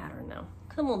about this pattern now.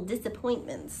 A couple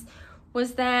disappointments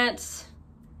was that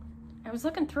I was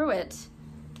looking through it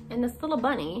and this little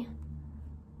bunny,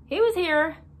 he was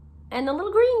here and the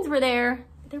little greens were there,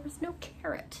 but there was no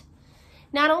carrot.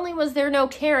 Not only was there no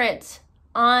carrot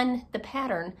on the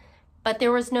pattern, but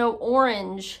there was no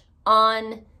orange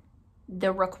on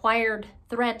the required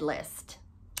thread list.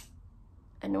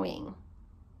 Annoying.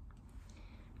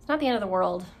 It's not the end of the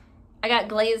world. I got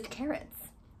glazed carrots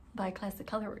by Classic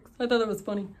Colorworks. I thought that was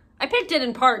funny. I picked it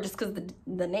in part just because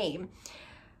the name.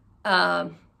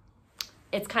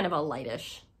 It's kind of a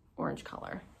lightish orange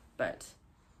color, but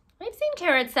I've seen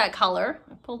carrots that color.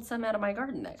 I pulled some out of my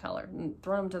garden that color and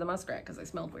thrown them to the muskrat because they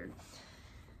smelled weird.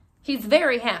 He's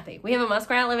very happy. We have a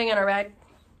muskrat living in our back.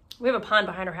 We have a pond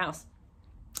behind our house.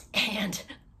 And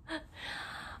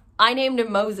I named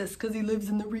him Moses because he lives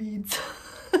in the reeds.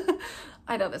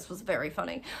 I thought this was very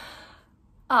funny.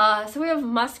 So we have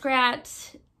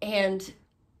muskrat, and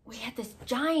we had this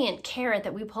giant carrot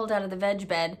that we pulled out of the veg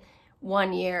bed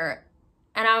one year.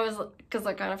 And I was, because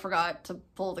I kind of forgot to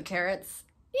pull the carrots,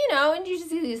 you know, and you just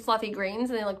see these fluffy greens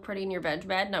and they look pretty in your veg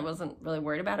bed, and I wasn't really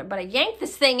worried about it. But I yanked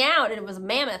this thing out and it was a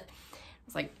mammoth. I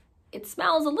was like, it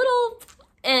smells a little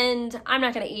and I'm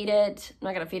not going to eat it. I'm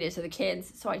not going to feed it to the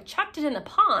kids. So I chucked it in the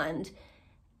pond,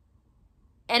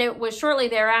 and it was shortly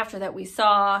thereafter that we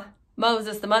saw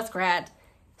Moses the muskrat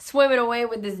swimming away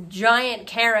with this giant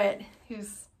carrot.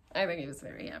 I think he was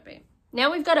very happy.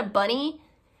 Now we've got a bunny.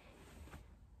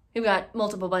 We've got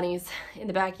multiple bunnies in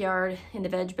the backyard, in the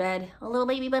veg bed. A little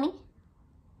baby bunny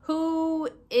who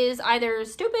is either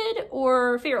stupid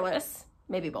or fearless,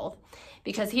 maybe both,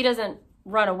 because he doesn't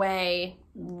run away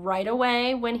right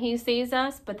away when he sees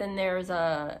us, but then there's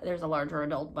a larger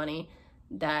adult bunny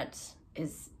that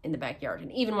is in the backyard,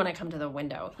 and even when I come to the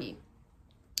window,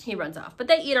 he runs off. But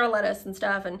they eat our lettuce and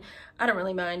stuff, and I don't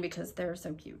really mind because they're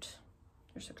so cute.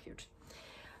 They're so cute.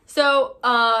 So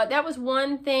that was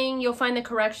one thing. You'll find the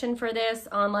correction for this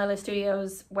on Lila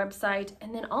Studios website.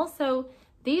 And then also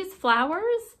these flowers,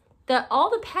 all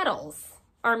the petals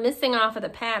are missing off of the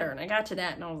pattern. I got to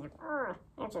that and I was like,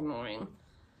 that's annoying.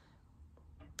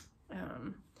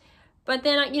 But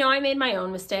then, you know, I made my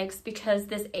own mistakes because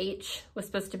this H was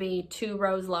supposed to be 2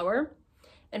 rows lower.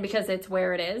 And because it's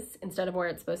where it is instead of where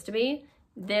it's supposed to be,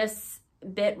 this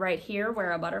bit right here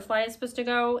where a butterfly is supposed to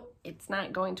go, it's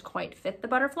not going to quite fit the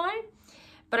butterfly.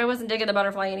 But I wasn't digging the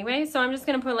butterfly anyway, so I'm just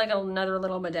gonna put like another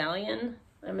little medallion.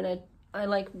 I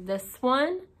like this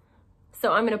one,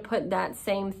 so I'm gonna put that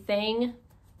same thing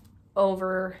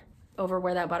over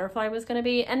where that butterfly was gonna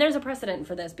be. And there's a precedent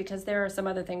for this because there are some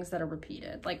other things that are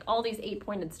repeated, like all these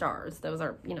 8-pointed stars. Those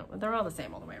are, you know, they're all the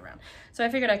same all the way around. So I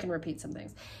figured I can repeat some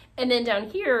things. And then down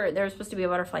here, there's supposed to be a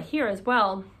butterfly here as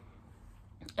well.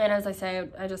 And as I say,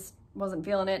 I just wasn't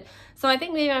feeling it. So I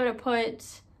think maybe I'm going to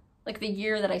put like the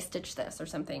year that I stitched this or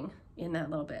something in that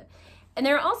little bit. And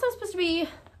there are also supposed to be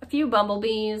a few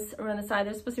bumblebees around the side.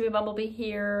 There's supposed to be a bumblebee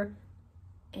here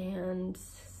and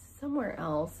somewhere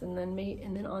else. And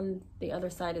then on the other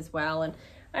side as well. And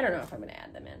I don't know if I'm going to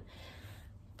add them in.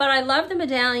 But I love the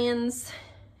medallions,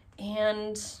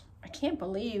 and I can't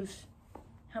believe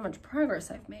how much progress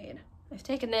I've made. I've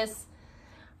taken this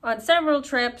on several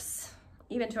trips,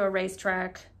 even to a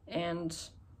racetrack, and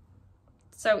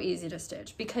so easy to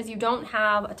stitch because you don't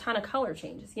have a ton of color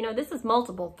changes. You know, this is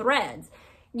multiple threads.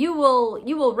 You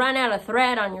will run out of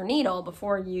thread on your needle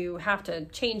before you have to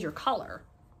change your color.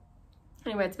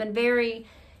 Anyway, it's been very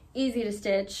easy to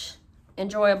stitch,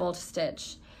 enjoyable to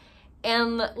stitch.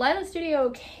 And Lila Studio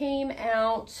came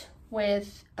out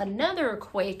with another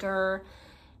Quaker.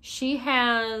 She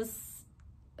has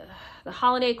the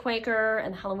Holiday Quaker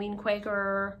and the Halloween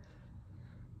Quaker.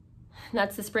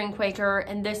 That's the Spring Quaker,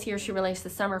 and this year she released the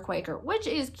Summer Quaker, which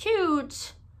is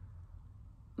cute,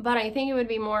 but I think it would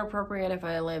be more appropriate if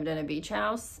I lived in a beach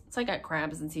house. It's like got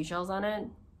crabs and seashells on it,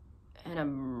 and a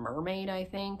mermaid, I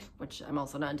think, which I'm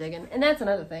also not digging, and that's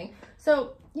another thing.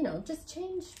 So, you know, just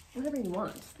change whatever you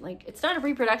want. Like, it's not a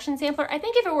reproduction sampler. I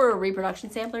think if it were a reproduction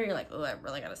sampler, you're like, oh, I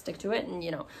really gotta stick to it, and,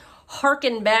 you know,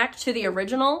 harken back to the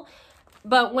original.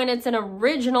 But when it's an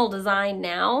original design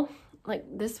now, like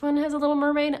this one has a little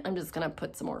mermaid, I'm just gonna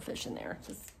put some more fish in there.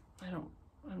 Just, I don't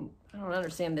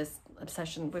understand this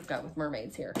obsession we've got with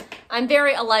mermaids here. I'm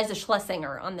very Eliza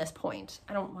Schlesinger on this point.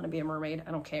 I don't want to be a mermaid.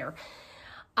 I don't care.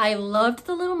 I loved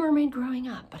The Little Mermaid growing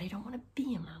up, but I don't want to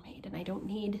be a mermaid, and I don't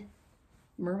need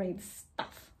mermaid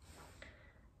stuff.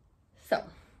 So,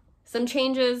 some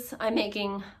changes I'm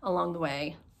making along the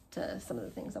way to some of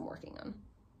the things I'm working on.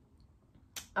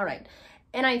 All right,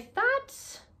 and I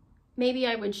thought maybe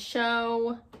I would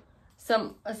show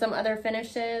some other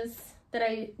finishes that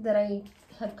I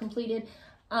have completed.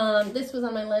 This was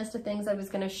on my list of things I was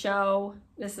going to show.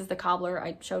 This is the cobbler.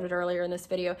 I showed it earlier in this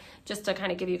video just to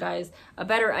kind of give you guys a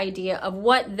better idea of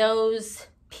what those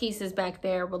pieces back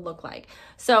there would look like.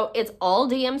 So it's all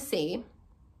DMC.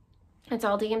 It's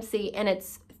all DMC, and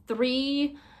it's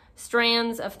 3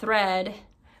 strands of thread,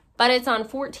 but it's on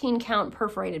 14 count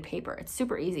perforated paper. It's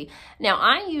super easy. Now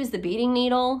I use the beading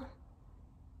needle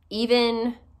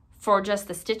even for just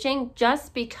the stitching,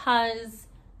 just because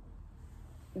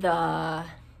the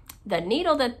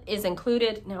needle that is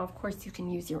included, now of course you can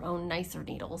use your own nicer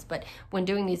needles, but when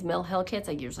doing these Mill Hill kits,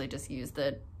 I usually just use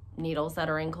the needles that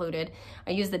are included.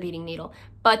 I use the beading needle,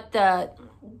 but the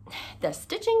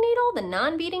stitching needle, the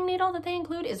non-beading needle that they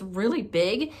include, is really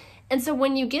big. And so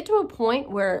when you get to a point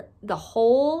where the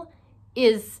hole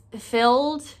is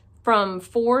filled from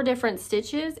 4 different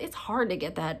stitches, it's hard to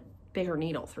get that bigger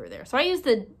needle through there. So I use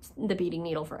the beading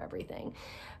needle for everything.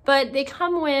 But they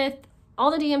come with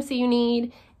all the DMC you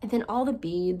need, and then all the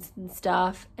beads and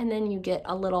stuff, and then you get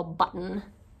a little button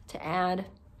to add.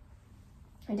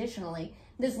 Additionally,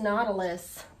 this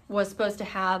Nautilus was supposed to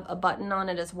have a button on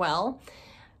it as well.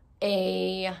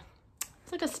 It's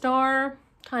like a star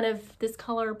kind of this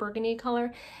color, burgundy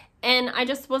color. And I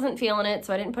just wasn't feeling it,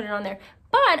 so I didn't put it on there.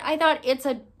 But I thought it's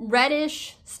a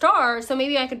reddish star, so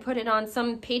maybe I could put it on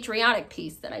some patriotic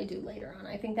piece that I do later on.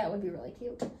 I think that would be really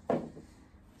cute.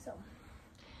 So,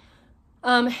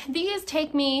 these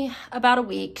take me about a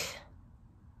week,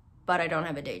 but I don't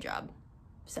have a day job.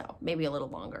 So maybe a little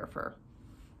longer for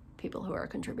people who are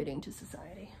contributing to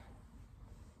society.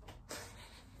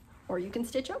 Or you can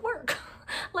stitch at work,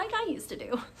 like I used to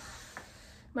do.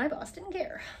 My boss didn't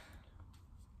care.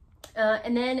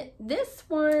 And then this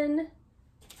one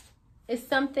is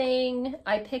something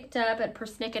I picked up at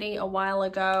Persnickety a while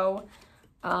ago.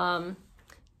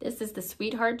 This is the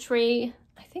Sweetheart Tree.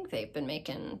 I think they've been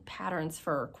making patterns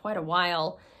for quite a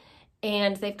while.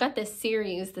 And they've got this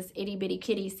series, this Itty Bitty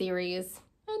Kitty series.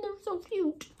 And they're so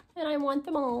cute. And I want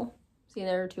them all. See,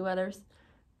 there are two others.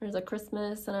 There's a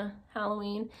Christmas and a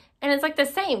Halloween. And it's like the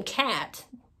same cat.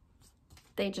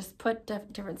 They just put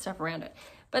different stuff around it.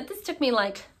 But this took me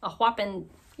like a whopping,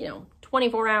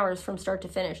 24 hours from start to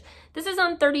finish. This is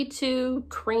on 32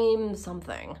 cream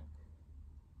something.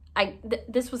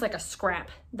 This was like a scrap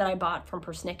that I bought from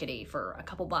Persnickety for a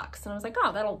couple bucks. And I was like,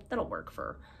 oh, that'll work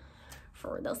for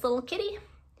this little kitty.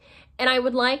 And I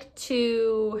would like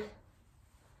to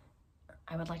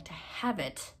have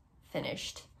it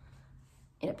finished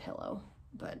in a pillow,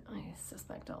 but I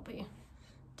suspect I'll be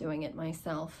doing it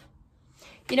myself.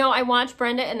 I watch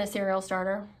Brenda in the Serial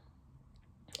Starter,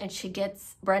 and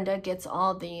Brenda gets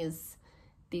all these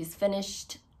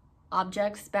finished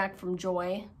objects back from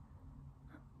Joy.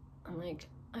 I'm like,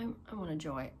 I want a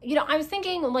Joy. I was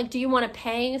thinking, like, do you want to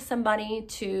pay somebody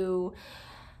to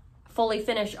fully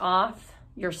finish off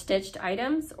your stitched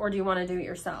items, or do you want to do it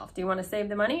yourself? Do you want to save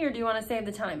the money, or do you want to save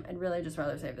the time? I'd really just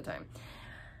rather save the time.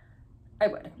 I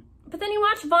would. But then you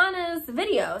watch Vanna's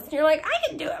videos and you're like, I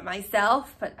can do it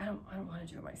myself, but I don't want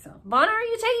to do it myself. Vanna, are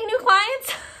you taking new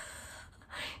clients?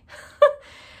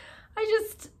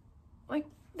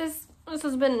 This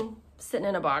has been sitting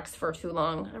in a box for too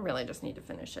long. I really just need to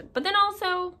finish it. But then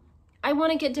also, I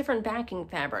want to get different backing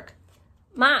fabric.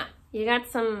 Ma, you got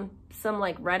some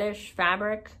like reddish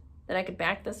fabric that I could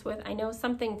back this with? I know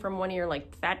something from one of your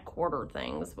like fat quarter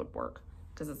things would work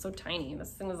because it's so tiny.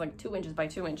 This thing is like 2 inches by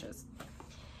 2 inches.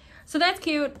 So that's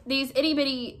cute. These itty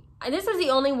bitty, this is the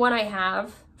only one I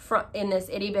have in this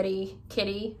itty bitty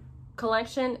kitty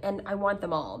collection, and I want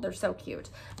them all. They're so cute.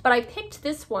 But I picked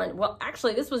this one. Well,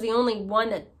 actually, this was the only one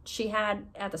that she had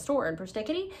at the store in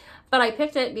Persnickety. But I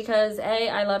picked it because A,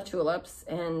 I love tulips,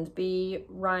 and B,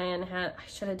 Ryan had, I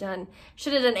should have done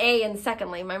A, and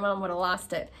secondly, my mom would have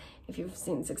lost it. If you've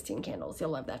seen 16 Candles,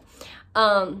 you'll love that.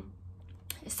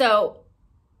 So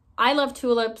I love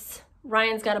tulips.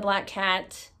 Ryan's got a black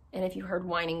cat. And if you heard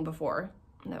whining before,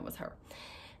 that was her.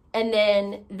 And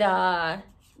then the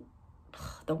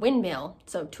windmill,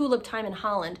 so tulip time in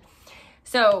Holland.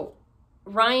 So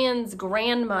Ryan's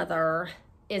grandmother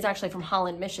is actually from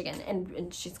Holland, Michigan,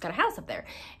 and she's got a house up there.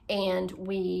 And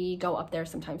we go up there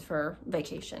sometimes for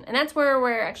vacation. And that's where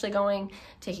we're actually going,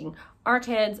 taking our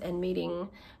kids and meeting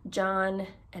John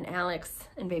and Alex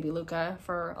and baby Luca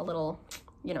for a little,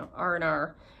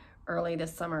 R&R early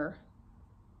this summer.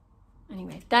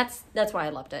 Anyway, that's why I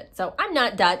loved it. So I'm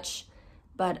not Dutch,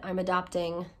 but I'm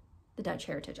adopting the Dutch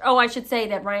heritage. Oh, I should say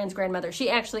that Ryan's grandmother, she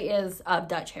actually is of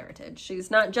Dutch heritage.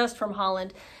 She's not just from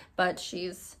Holland, but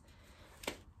she's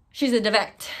a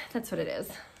Devect. That's what it is.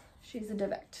 She's a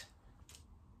Devect.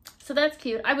 So that's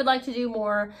cute. I would like to do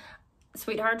more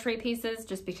Sweetheart Tree pieces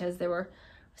just because they were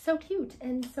so cute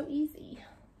and so easy.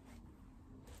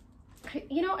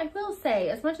 I will say,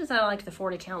 as much as I like the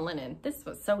 40 count linen, this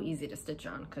was so easy to stitch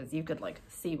on because you could like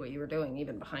see what you were doing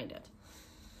even behind it.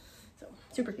 So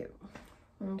super cute.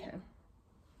 Okay.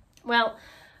 Well,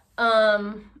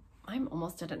 I'm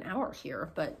almost at an hour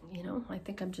here, but I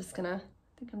think I'm just gonna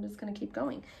keep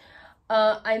going.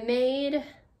 I made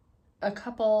a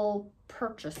couple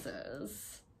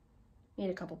purchases.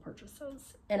 And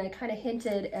I kind of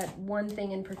hinted at one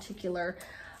thing in particular.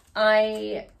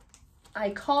 I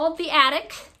called the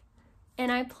attic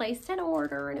and I placed an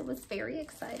order, and it was very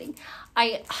exciting.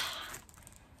 I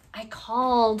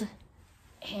called,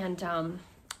 and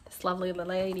this lovely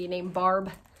lady named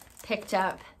Barb picked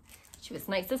up. She was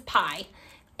nice as pie.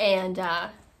 And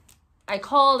I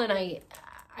called and I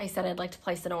said I'd like to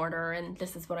place an order, and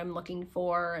this is what I'm looking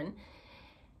for,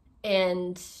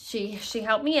 and she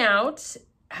helped me out.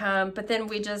 But then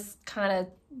we just kind of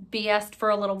BS'd for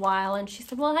a little while, and she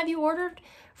said, well, have you ordered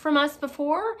from us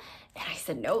before? And I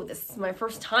said, no, this is my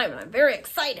first time, and I'm very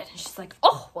excited. And she's like,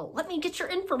 oh, well, let me get your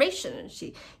information. And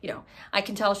she, you know, I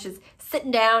can tell she's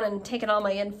sitting down and taking all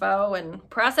my info and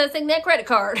processing that credit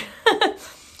card.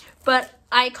 But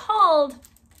I called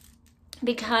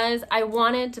because I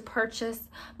wanted to purchase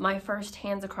my first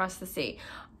Hands Across the Sea.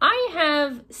 I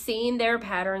have seen their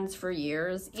patterns for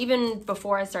years, even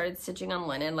before I started stitching on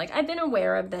linen. Like, I've been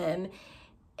aware of them,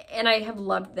 and I have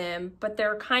loved them, but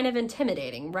they're kind of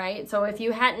intimidating, right? So if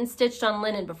you hadn't stitched on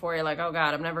linen before, you're like, oh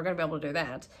God, I'm never gonna be able to do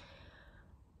that.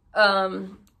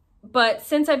 But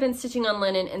since I've been stitching on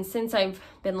linen and since I've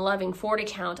been loving 40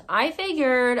 count, I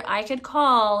figured I could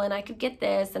call and I could get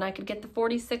this and I could get the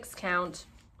 46 count.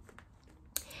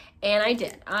 And I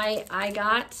did. I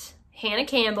got Hannah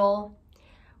Campbell.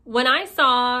 When I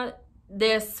saw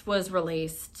this was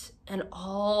released and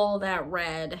all that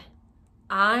red,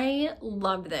 I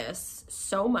love this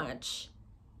so much.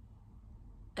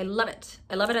 I love it.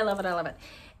 I love it. I love it. I love it.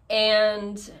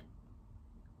 And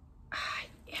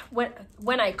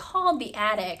when I called the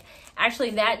attic, actually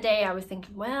that day I was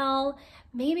thinking, well,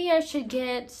 maybe I should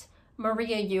get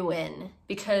Maria Ewan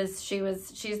because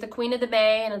she's the queen of the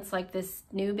bay and it's like this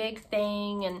new big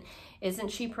thing, and isn't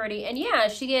she pretty? And yeah,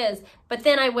 she is. But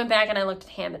then I went back and I looked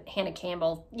at Hannah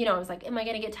Campbell. You know, I was like, am I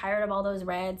going to get tired of all those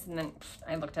reds? And then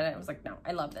I looked at it. I was like, no,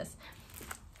 I love this.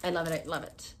 I love it. I love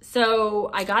it. So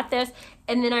I got this,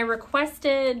 and then I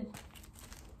requested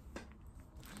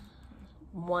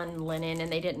one linen and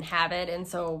they didn't have it. And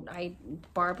so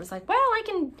Barb was like, well, I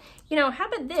can, you know, how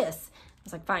about this? I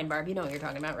was like, fine, Barb, you know what you're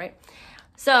talking about, right?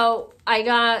 So I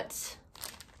got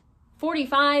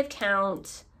 45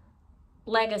 count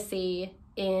Legacy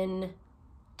in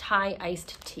Thai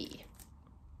iced tea.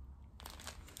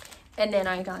 And then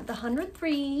I got the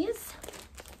 103s.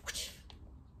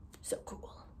 So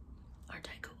cool. Aren't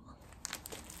I cool?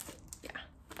 Yeah,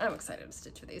 I'm excited to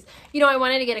stitch with these. You know, I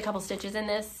wanted to get a couple stitches in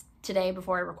this today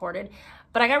before I recorded,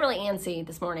 but I got really antsy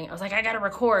this morning. I was like, I gotta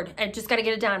record. I just gotta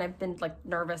get it done. I've been like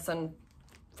nervous and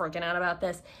freaking out about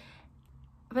this,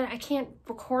 but I can't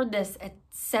record this at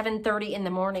 7:30 in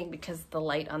the morning because the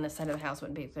light on this side of the house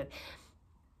wouldn't be good.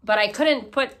 But I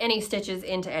couldn't put any stitches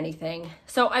into anything.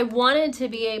 So I wanted to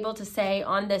be able to say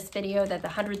on this video that the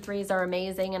 103s are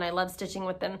amazing and I love stitching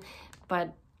with them,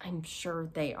 but I'm sure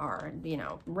they are. You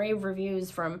know, rave reviews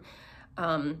from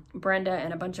Brenda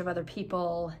and a bunch of other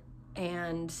people,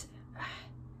 and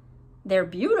they're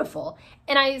beautiful.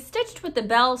 And I stitched with the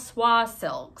Belle Soie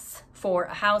silks for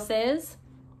Houses,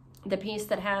 the piece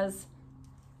that has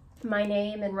my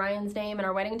name and Ryan's name and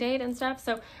our wedding date and stuff.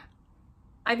 So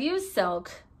I've used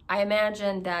silk. I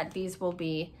imagine that these will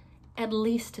be at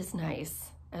least as nice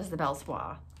as the Belle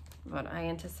Soie, but I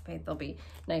anticipate they'll be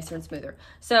nicer and smoother.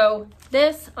 So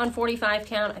this on 45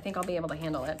 count, I think I'll be able to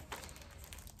handle it.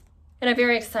 And I'm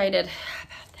very excited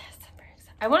about this. I'm very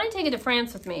excited. I want to take it to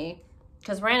France with me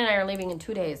because Ryan and I are leaving in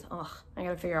 2 days. Ugh, I got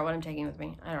to figure out what I'm taking with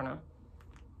me. I don't know.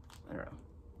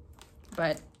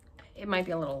 But it might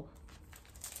be a little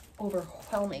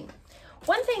overwhelming.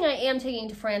 One thing I am taking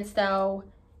to France though,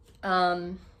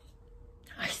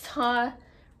 I saw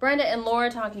Brenda and Laura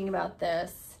talking about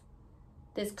this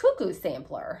cuckoo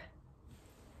sampler.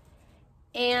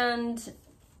 And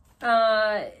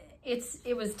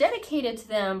it was dedicated to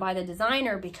them by the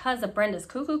designer because of Brenda's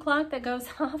cuckoo clock that goes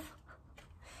off.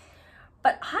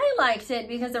 But I liked it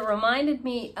because it reminded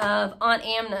me of Aunt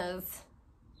Amna's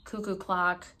cuckoo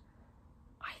clock.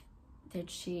 Was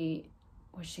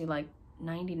she like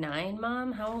 99,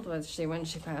 Mom? How old was she when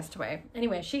she passed away?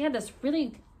 Anyway, she had this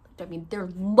really, I mean, they're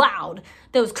loud,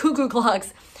 those cuckoo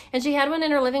clocks. And she had one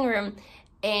in her living room.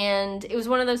 And it was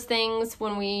one of those things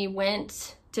when we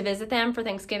went to visit them for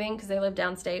Thanksgiving because they live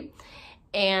downstate.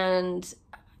 And,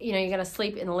 you know, you got to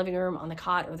sleep in the living room on the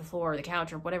cot or the floor or the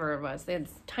couch or whatever it was. They had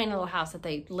this tiny little house that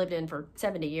they lived in for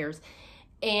 70 years.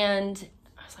 And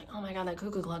I was like, oh my God, that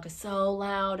cuckoo clock is so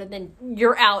loud. And then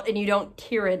you're out and you don't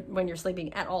hear it when you're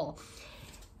sleeping at all.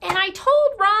 And I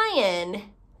told Ryan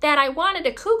that I wanted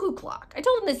a cuckoo clock. I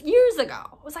told him this years ago.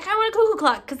 I was like, I want a cuckoo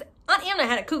clock because Aunt Anna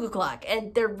had a cuckoo clock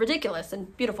and they're ridiculous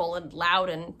and beautiful and loud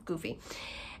and goofy.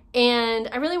 And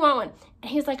I really want one.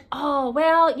 And he's like, oh,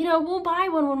 well, you know, we'll buy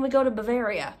one when we go to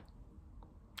Bavaria.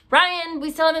 Ryan, we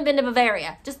still haven't been to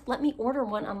Bavaria. Just let me order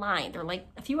one online. They're like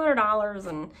a few $100s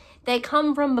and they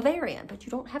come from Bavaria, but you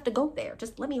don't have to go there.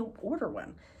 Just let me order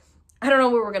one. I don't know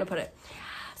where we're going to put it.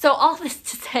 So all this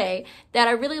to say that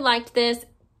I really liked this.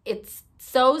 It's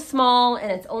so small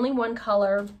and it's only one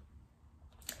color.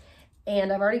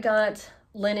 And I've already got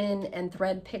linen and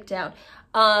thread picked out.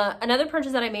 Another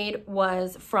purchase that I made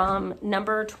was from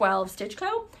number 12 Stitch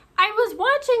Co. I was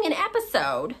watching an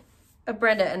episode of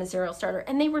Brenda and the Serial Starter,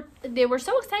 and they were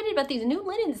so excited about these new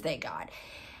linens they got.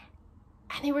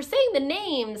 And they were saying the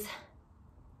names,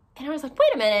 and I was like,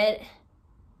 wait a minute,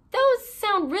 those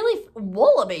sound really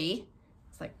Wollaby.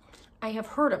 It's like, I have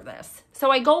heard of this. So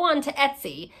I go on to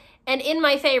Etsy, and in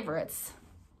my favorites,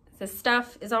 this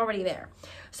stuff is already there.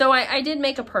 So I did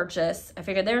make a purchase. I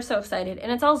figured they're so excited,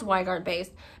 and it's all Zweigart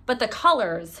based, but the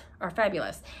colors are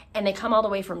fabulous, and they come all the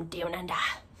way from down under.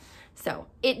 So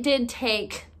it did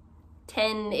take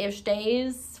 10-ish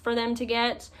days for them to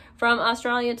get from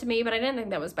Australia to me, but I didn't think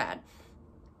that was bad.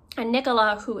 And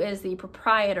Nicola, who is the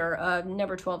proprietor of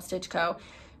number 12 Stitch Co.,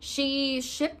 she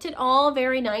shipped it all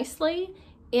very nicely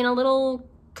in a little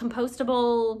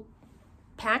compostable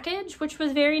package, which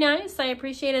was very nice. I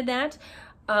appreciated that.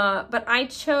 But I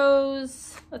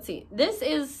chose, let's see, this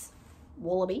is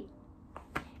Wollaby,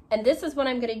 and this is what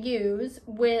I'm going to use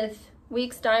with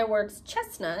Weeks Dye Works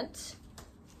Chestnut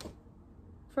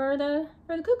for the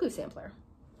Cuckoo Sampler.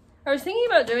 I was thinking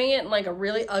about doing it in like a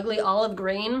really ugly olive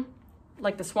green,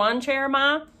 like the swan chair,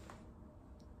 Ma.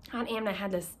 Aunt Amna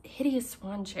had this hideous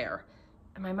swan chair,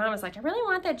 and my mom was like, I really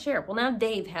want that chair. Well, now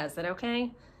Dave has it,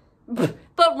 okay?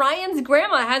 But Ryan's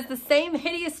grandma has the same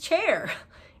hideous chair.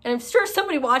 And I'm sure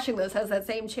somebody watching this has that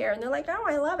same chair, and they're like, oh,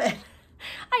 I love it.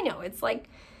 I know, it's like,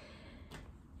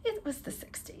 it was the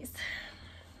 60s.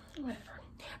 Whatever.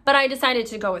 But I decided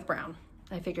to go with brown.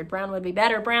 I figured brown would be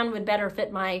better. Brown would better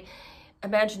fit my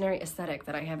imaginary aesthetic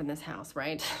that I have in this house,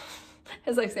 right?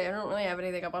 As I say, I don't really have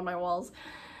anything up on my walls.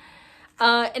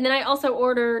 And then I also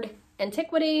ordered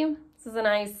Antiquity. This is a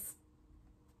nice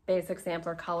basic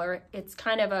sampler color. It's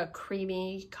kind of a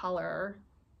creamy color,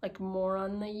 like more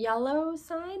on the yellow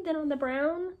side than on the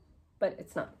brown, but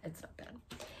it's not bad.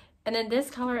 And then this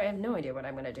color, I have no idea what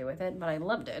I'm gonna do with it, but I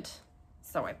loved it,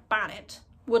 so I bought it.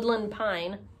 Woodland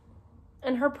Pine,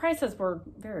 and her prices were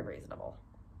very reasonable,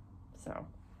 so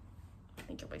I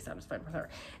think you'll be satisfied with her.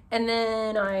 And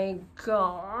then I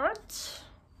got,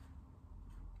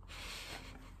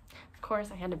 of course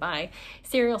I had to buy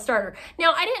Serial Starter.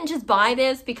 Now I didn't just buy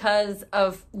this because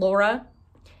of Laura,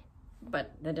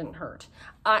 but that didn't hurt.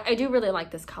 I do really like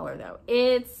this color though.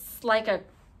 It's like a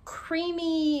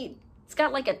creamy, it's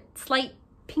got like a slight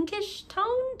pinkish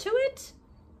tone to it.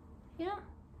 Yeah,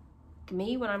 like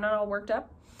me when I'm not all worked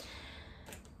up.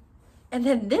 And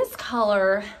then this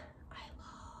color, I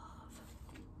love.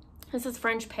 This is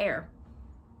French Pear.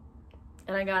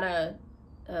 And I got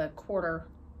a quarter.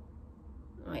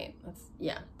 Wait, that's,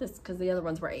 yeah, this, because the other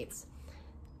ones were 8s.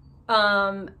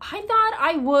 I thought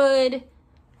I would,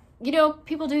 you know,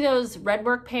 people do those red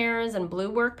work pairs and blue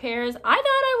work pairs. I thought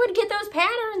I would get those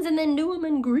patterns and then do them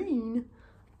in green.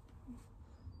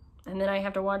 And then I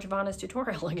have to watch Vanna's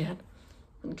tutorial again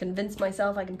and convince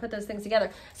myself I can put those things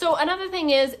together. So another thing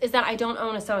is that I don't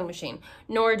own a sewing machine,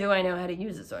 nor do I know how to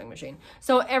use a sewing machine.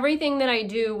 So everything that I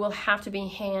do will have to be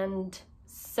hand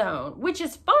sewn, which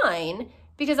is fine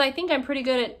because I think I'm pretty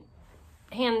good at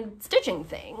hand stitching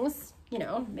things, you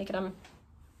know, making them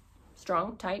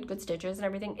strong, tight, good stitches and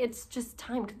everything. It's just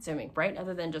time consuming, right?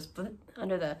 Other than just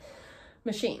under the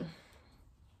machine.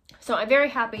 So I'm very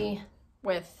happy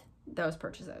with those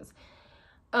purchases.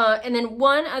 And then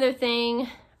one other thing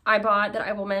I bought that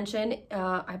I will mention,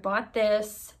 I bought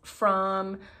this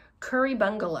from Curry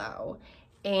Bungalow,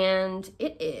 and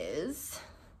it is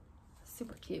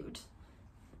super cute.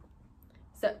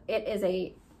 So it is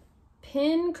a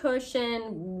pin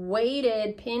cushion,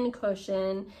 weighted pin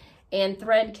cushion and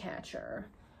thread catcher.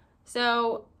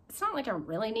 So it's not like I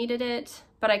really needed it,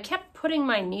 but I kept putting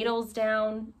my needles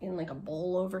down in like a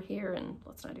bowl over here, and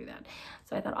let's not do that.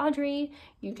 So I thought, Audrey,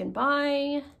 you can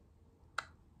buy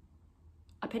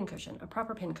a pin cushion, a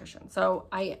proper pin cushion. So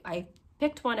I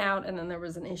picked one out, and then there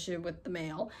was an issue with the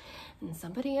mail, and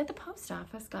somebody at the post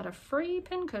office got a free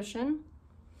pin cushion.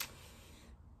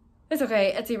 It's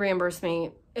okay, Etsy reimbursed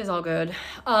me, it's all good.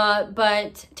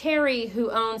 But Terry,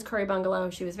 who owns Curry Bungalow,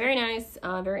 she was very nice,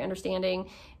 very understanding,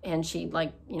 and she,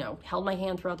 like, you know, held my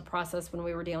hand throughout the process when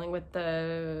we were dealing with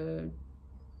the,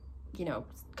 you know,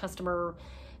 customer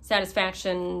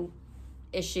satisfaction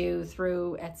issue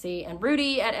through Etsy. And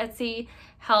Rudy at Etsy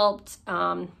helped,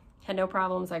 had no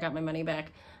problems. I got my money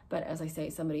back. But as I say,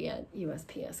 somebody at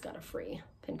USPS got a free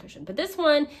pin cushion. But this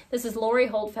one, this is Lori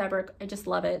Holt fabric. I just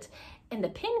love it. And the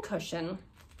pin cushion,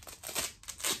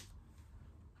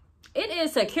 it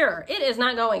is secure. It is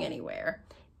not going anywhere.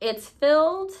 It's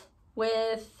filled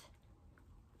with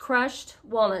crushed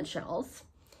walnut shells.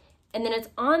 And then it's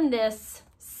on this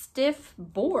stiff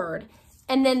board.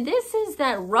 And then this is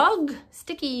that rug,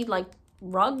 sticky like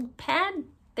rug pad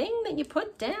thing that you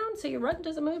put down so your rug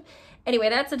doesn't move. Anyway,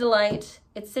 that's a delight.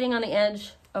 It's sitting on the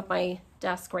edge of my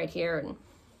desk right here, and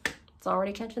it's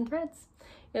already catching threads.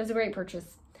 It was a great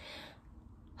purchase.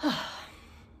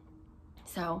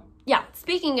 So yeah,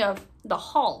 speaking of the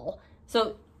haul,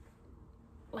 so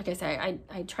like I say,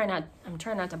 I'm trying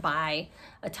not to buy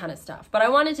a ton of stuff, but I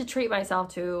wanted to treat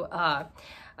myself to a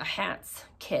hats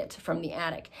kit from the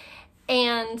attic.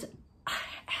 And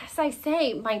as I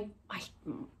say, I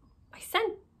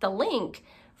sent the link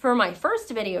for my first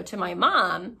video to my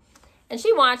mom, and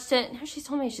she watched it. Now she's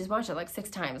told me she's watched it like 6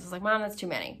 times. I was like, Mom, that's too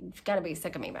many. You've got to be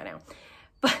sick of me by now.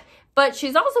 But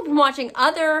she's also been watching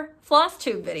other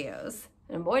Flosstube videos,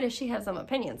 and boy, does she have some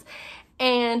opinions.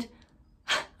 And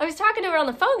I was talking to her on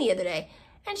the phone the other day,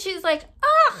 and she's like,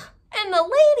 ugh, and the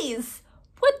ladies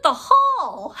with the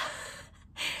haul,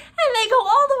 and they go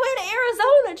all the way to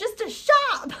Arizona just to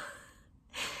shop.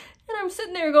 And I'm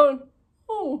sitting there going,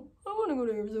 oh, I want to go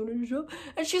to Arizona to shop.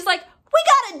 And she's like, we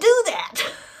got to do that.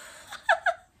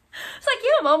 It's like,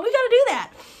 yeah, Mom, we got to do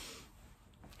that.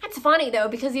 That's funny, though,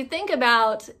 because you think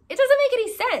about, it doesn't make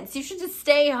any sense. You should just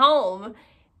stay home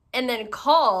and then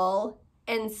call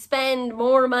and spend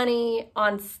more money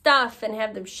on stuff and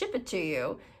have them ship it to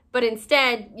you. But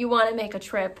instead, you want to make a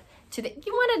trip to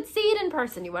you want to see it in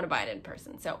person. You want to buy it in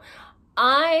person. So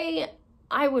I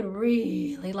would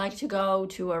really like to go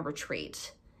to a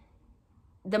retreat.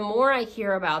 The more I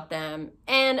hear about them,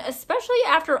 and especially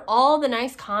after all the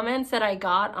nice comments that I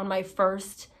got on my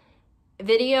first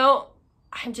video,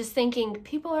 I'm just thinking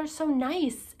people are so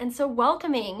nice and so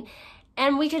welcoming,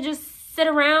 and we could just sit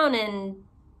around and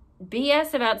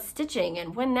BS about stitching,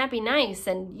 and wouldn't that be nice?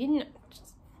 And you know,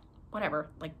 just whatever.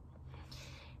 Like,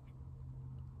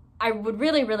 I would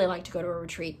really, really like to go to a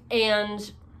retreat.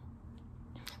 And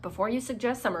before you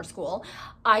suggest summer school,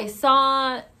 I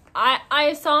saw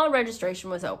registration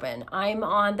was open. I'm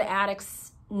on the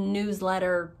Attic's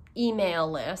newsletter email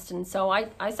list, and so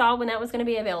I saw when that was going to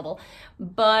be available.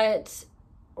 But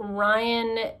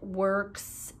Ryan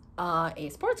works a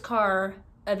sports car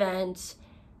event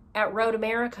at Road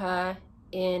America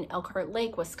in Elkhart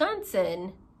Lake,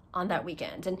 Wisconsin on that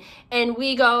weekend. And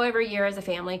we go every year as a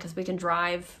family because we can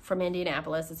drive from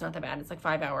Indianapolis. It's not that bad. It's like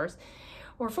 5 hours,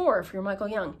 or 4 if you're Michael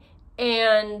Young.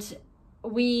 And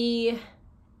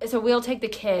so we'll take the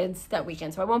kids that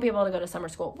weekend. So I won't be able to go to summer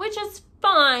school, which is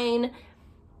fine.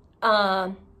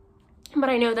 But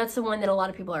I know that's the one that a lot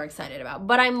of people are excited about.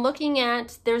 But I'm looking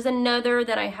at, there's another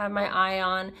that I have my eye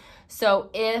on. So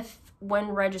when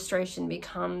registration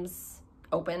becomes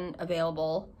open,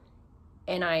 available,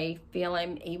 and I feel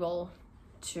I'm able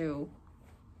to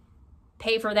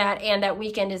pay for that, and that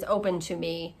weekend is open to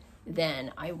me,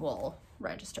 then I will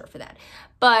register for that.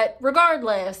 But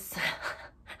regardless,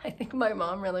 I think my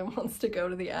mom really wants to go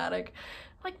to the attic.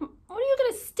 Like, what are you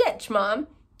gonna stitch, Mom?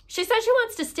 She says she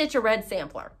wants to stitch a red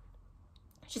sampler.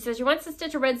 She says she wants to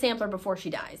stitch a red sampler before she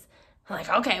dies. I'm like,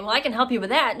 okay, well, I can help you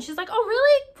with that. And she's like, oh,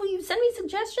 really? Will you send me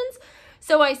suggestions?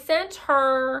 So I sent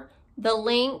her the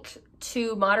link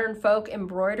to Modern Folk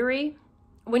Embroidery.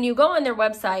 When you go on their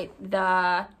website,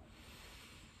 the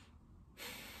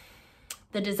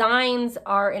designs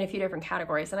are in a few different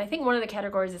categories. And I think one of the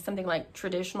categories is something like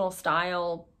traditional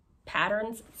style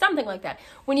patterns, something like that.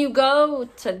 When you go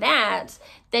to that,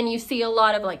 then you see a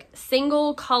lot of like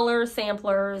single color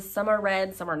samplers. Some are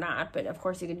red, some are not, but of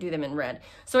course you can do them in red.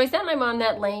 So I sent my mom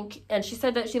that link, and she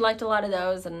said that she liked a lot of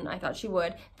those, and I thought she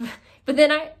would. But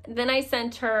then I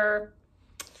sent her,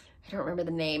 I don't remember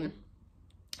the name,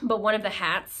 but one of the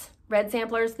hats, red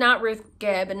samplers, not Ruth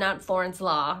Gibb and not Florence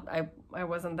Law. I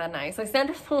wasn't that nice. I sent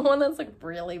her the one that's like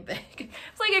really big.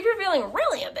 It's like, if you're feeling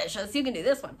really ambitious, you can do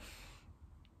this one.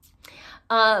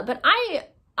 But I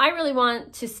really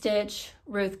want to stitch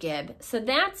Ruth Gibb. So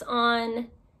that's on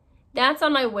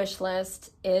my wish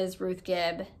list, is Ruth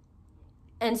Gibb.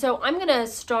 And so I'm going to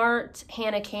start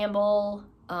Hannah Campbell.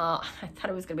 I thought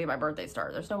it was going to be my birthday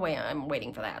start. There's no way I'm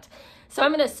waiting for that. So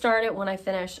I'm going to start it when I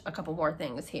finish a couple more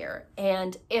things here.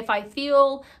 And if I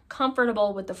feel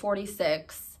comfortable with the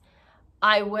 46,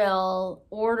 I will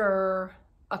order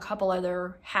a couple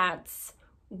other hats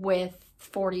with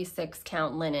 46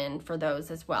 count linen for those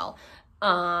as well.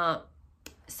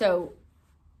 So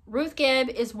Ruth Gibb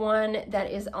is one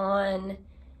that is on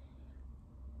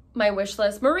my wish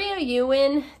list. Maria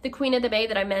Ewan, the Queen of the Bay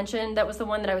that I mentioned, that was the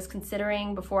one that I was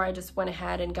considering before I just went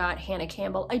ahead and got Hannah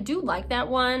Campbell. I do like that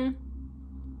one.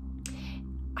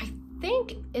 I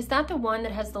think, is that the one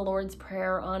that has the Lord's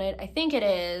Prayer on it? I think it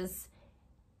is.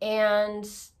 And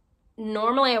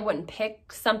normally I wouldn't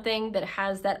pick something that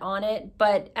has that on it,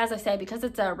 but as I say, because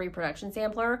it's a reproduction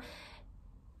sampler,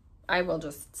 I will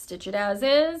just stitch it as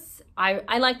is.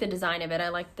 I like the design of it. I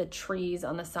like the trees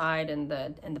on the side and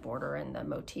the border and the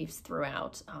motifs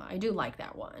throughout. I do like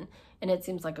that one, and it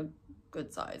seems like a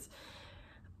good size.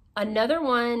 Another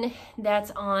one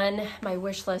that's on my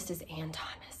wish list is Ann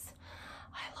Thomas.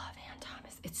 I love Ann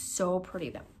Thomas. It's so pretty.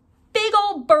 The big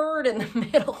old bird in the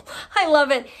middle. I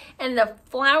love it. And the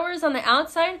flowers on the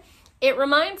outside, it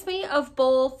reminds me of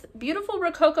both beautiful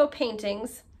Rococo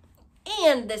paintings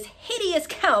and this hideous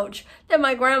couch that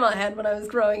my grandma had when I was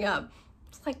growing up.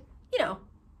 It's like, you know,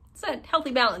 it's a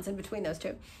healthy balance in between those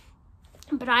two.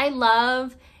 But I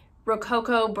love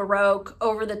Rococo, Baroque,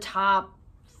 over the top,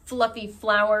 fluffy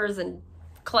flowers and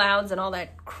clouds and all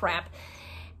that crap.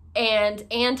 And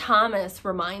Ann Thomas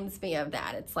reminds me of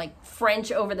that. It's like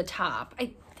French over the top.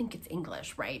 I think it's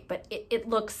English, right? But it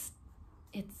looks,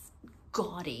 it's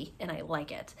gaudy and I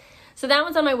like it. So that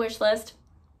one's on my wish list.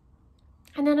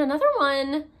 And then another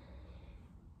one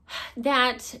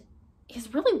that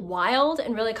is really wild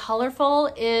and really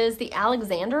colorful is the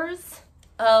Alexanders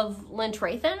of Lynn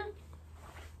Trathan.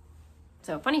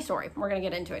 So funny story. We're going to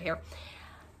get into it here.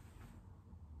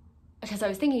 Because I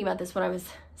was thinking about this when I was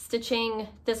stitching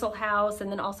Thistle House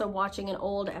and then also watching an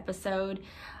old episode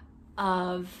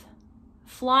of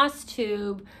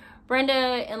Flosstube. Brenda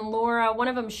and Laura, one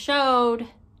of them showed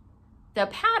the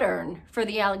pattern for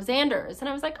the Alexanders. And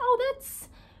I was like, oh, that's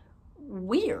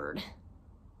weird.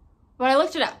 But I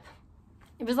looked it up.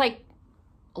 It was like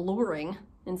alluring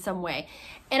in some way.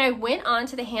 And I went on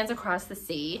to the Hands Across the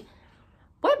Sea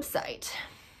website.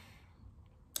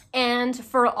 And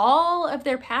for all of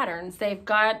their patterns, they've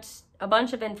got a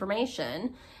bunch of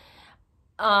information,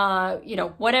 you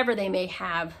know, whatever they may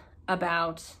have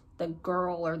about the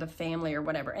girl or the family or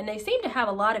whatever. And they seem to have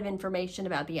a lot of information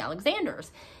about the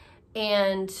Alexanders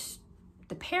and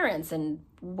the parents and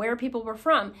where people were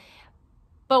from.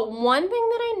 But one thing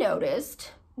that I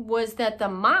noticed was that the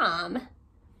mom,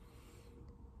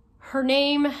 her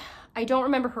name, I don't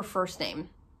remember her first name,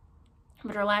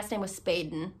 but her last name was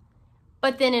Spaden.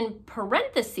 But then in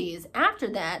parentheses after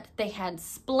that, they had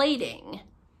Splading.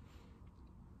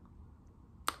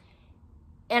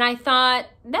 And I thought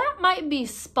that might be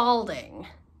Spalding,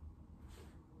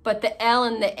 but the L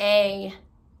and the A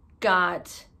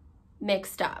got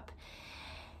mixed up.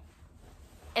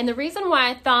 And the reason why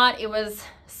I thought it was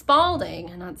Spalding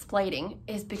and not Splading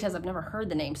is because I've never heard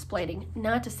the name Splading.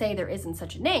 Not to say there isn't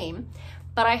such a name,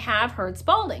 but I have heard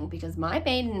Spalding because my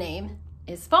maiden name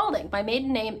is Spalding. My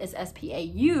maiden name is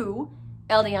Spauding,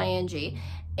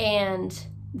 and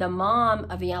the mom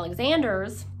of the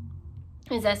Alexanders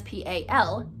is Spalding.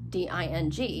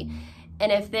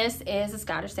 And if this is a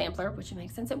Scottish sampler, which it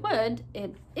makes sense it would,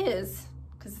 it is,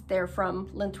 because they're from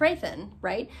Lynn Trathan,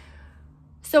 right?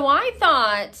 So I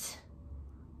thought,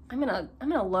 I'm gonna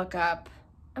look up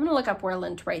where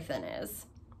Lynn Trathan is.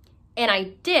 And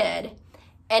I did,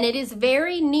 and it is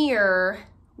very near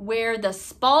where the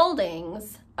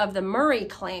Spaldings of the Murray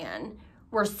clan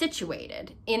were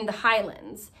situated in the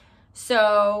Highlands.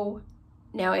 So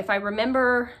now if I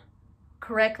remember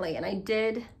correctly, and I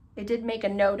did make a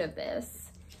note of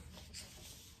this.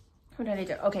 What did I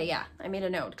do? Okay, yeah, I made a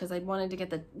note because I wanted to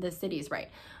get the cities right.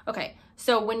 Okay,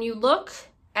 so when you look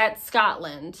at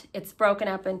Scotland, it's broken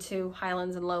up into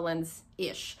Highlands and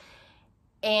Lowlands-ish.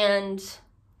 And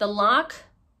the Loch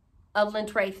of Lynn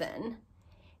Trathan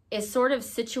is sort of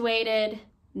situated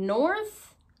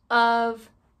north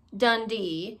of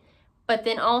Dundee, but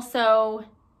then also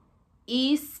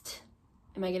east,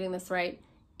 am I getting this right?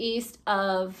 East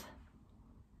of,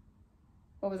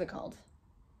 what was it called?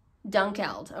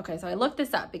 Dunkeld. Okay, so I looked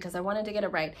this up because I wanted to get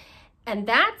it right. And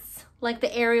that's like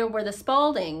the area where the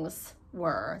Spaldings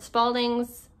were.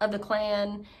 Spaldings of the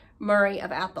clan Murray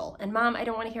of Athol. And Mom, I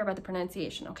don't want to hear about the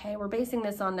pronunciation, okay? We're basing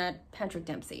this on that Patrick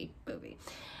Dempsey movie.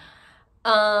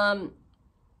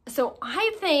 So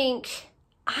I think,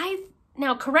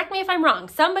 now correct me if I'm wrong,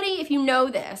 somebody, if you know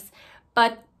this,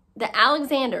 but the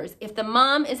Alexanders, if the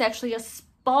mom is actually a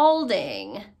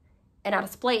Spalding and not a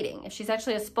Splading, if she's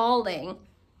actually a Spalding,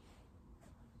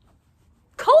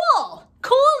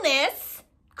 coolness.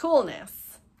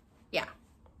 Yeah,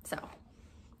 so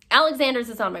Alexanders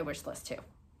is on my wish list too,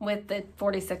 with the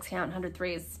 46 count,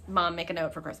 103s. Mom, make a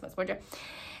note for Christmas, would you?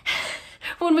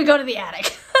 When we go to the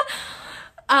attic.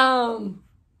 I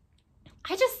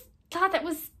just thought that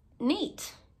was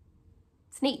neat.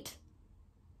 It's neat.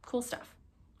 Cool stuff.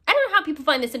 I don't know how people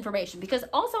find this information, because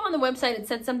also on the website it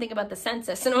said something about the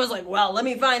census, and I was like, well, let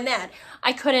me find that.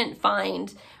 I couldn't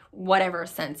find whatever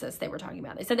census they were talking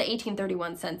about. They said the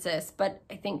 1831 census, but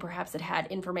I think perhaps it had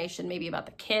information maybe about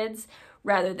the kids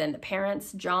rather than the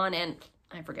parents, John and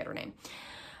I forget her name,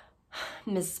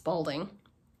 Miss Spaulding.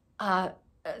 So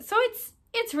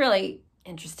it's really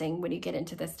interesting when you get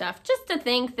into this stuff. Just to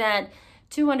think that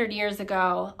 200 years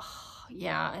ago, oh,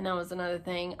 yeah, and that was another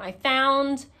thing. I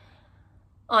found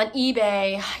on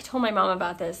eBay, I told my mom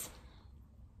about this.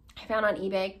 I found on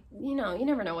eBay, you know, you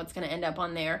never know what's going to end up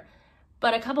on there.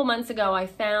 But a couple months ago, I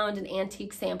found an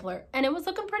antique sampler, and it was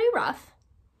looking pretty rough.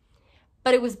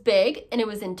 But it was big, and it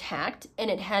was intact, and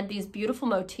it had these beautiful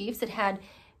motifs. It had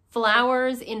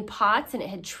flowers in pots, and it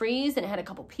had trees, and it had a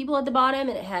couple people at the bottom,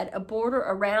 and it had a border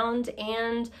around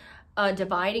and a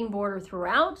dividing border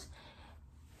throughout.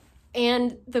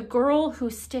 And the girl who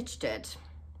stitched it,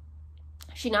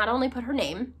 she not only put her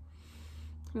name,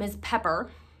 Ms.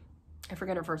 Pepper, I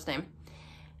forget her first name,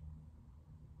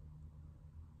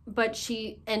 but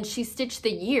she stitched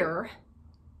the year,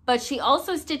 but she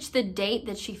also stitched the date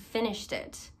that she finished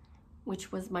it,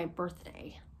 which was my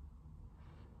birthday.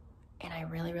 And I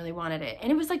really, really wanted it.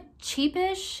 And it was like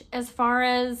cheapish as far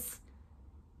as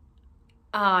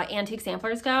antique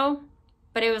samplers go,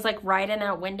 but it was like right in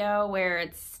that window where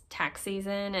it's tax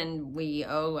season and we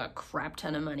owe a crap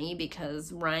ton of money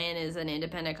because Ryan is an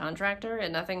independent contractor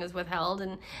and nothing is withheld.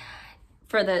 And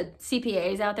for the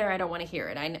CPAs out there, I don't want to hear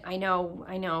it. I know,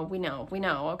 we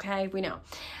know, okay, we know.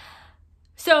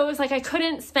 So it was like I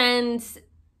couldn't spend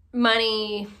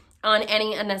money on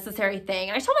any unnecessary thing.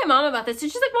 And I told my mom about this,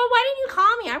 and she's like, well, why didn't you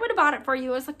call me? I would have bought it for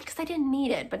you. I was like, because I didn't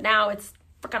need it. But now it's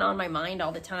freaking on my mind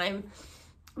all the time.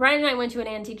 Ryan and I went to an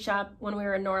antique shop when we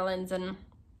were in New Orleans, and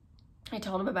I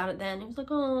told him about it then. He was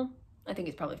like, oh, I think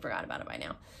he's probably forgot about it by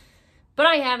now. But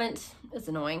I haven't. It's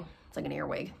annoying. It's like an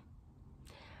earwig.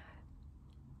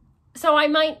 So I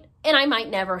might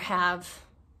never have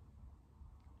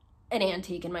an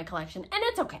antique in my collection, and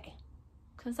it's okay,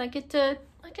 because I get to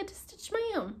stitch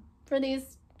my own for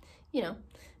these, you know,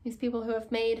 these people who have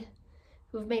made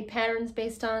patterns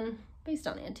based on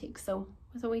antiques. So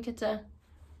we get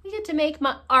to make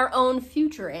our own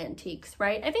future antiques,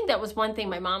 right? I think that was one thing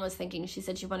my mom was thinking. She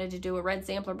said she wanted to do a red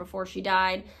sampler before she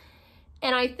died,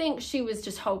 and I think she was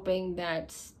just hoping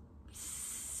that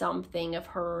something of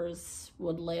hers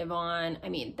would live on. I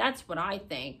mean, that's what I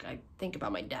think. I think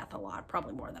about my death a lot,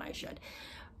 probably more than I should.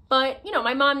 But, you know,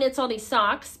 my mom knits all these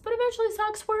socks, but eventually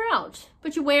socks wear out.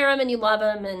 But you wear them and you love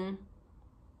them, and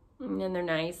they're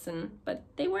nice, but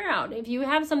they wear out. If you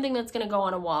have something that's going to go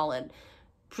on a wall, and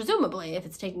presumably, if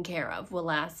it's taken care of, will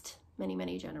last many,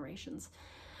 many generations.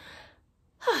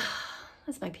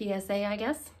 That's my PSA, I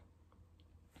guess.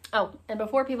 Oh, and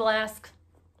before people ask,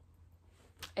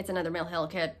 it's another Mill Hill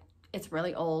kit. It's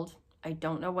really old. I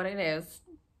don't know what it is.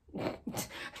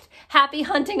 Happy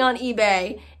hunting on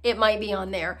eBay. It might be on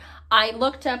there. I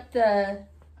looked up the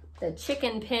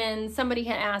chicken pin. Somebody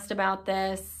had asked about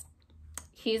this.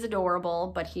 He's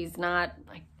adorable, but he's not,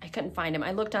 I couldn't find him.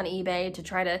 I looked on eBay to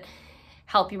try to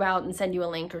help you out and send you a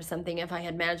link or something if I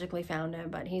had magically found him,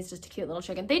 but he's just a cute little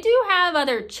chicken. They do have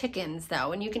other chickens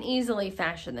though, and you can easily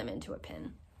fashion them into a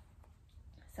pin.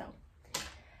 So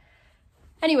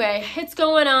anyway, it's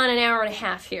going on an hour and a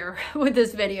half here with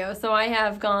this video, so I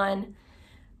have gone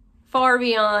far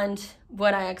beyond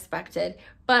what I expected,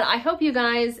 but I hope you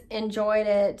guys enjoyed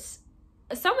it.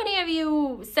 So many of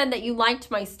you said that you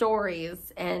liked my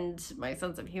stories and my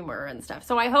sense of humor and stuff,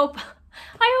 so I hope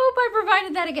I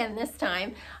provided that again this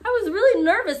time. I was really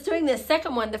nervous doing this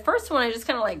second one. The first one I just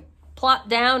kind of like plopped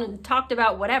down and talked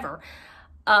about whatever.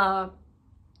 But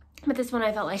this one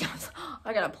I felt like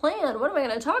I got a plan. What am I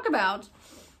going to talk about?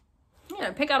 I'm going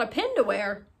to pick out a pin to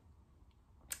wear.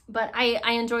 But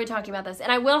I enjoy talking about this.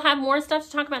 And I will have more stuff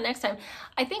to talk about next time.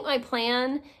 I think my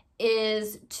plan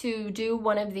is to do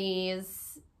one of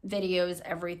these videos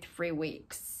every 3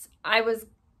 weeks. I was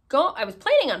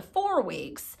planning on 4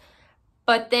 weeks.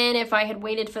 But then if I had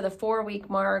waited for the 4-week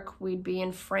mark, we'd be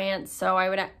in France. So I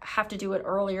would have to do it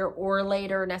earlier or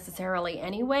later necessarily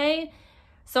anyway.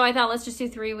 So I thought, let's just do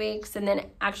 3 weeks. And then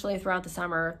actually throughout the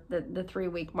summer, the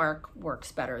 3-week mark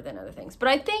works better than other things. But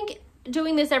I think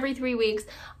doing this every 3 weeks,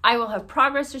 I will have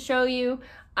progress to show you.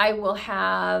 I will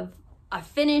have a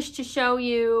finish to show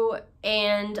you.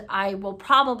 And I will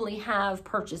probably have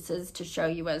purchases to show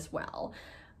you as well.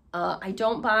 I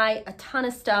don't buy a ton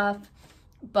of stuff.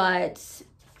 But,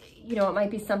 you know, it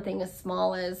might be something as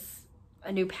small as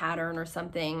a new pattern or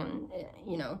something,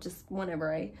 you know, just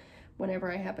whenever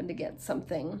I happen to get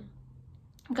something.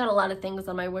 I've got a lot of things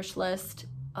on my wish list.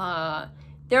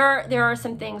 There are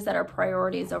some things that are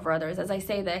priorities over others. As I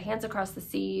say, the Hands Across the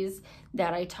Seas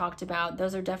that I talked about,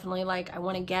 those are definitely like, I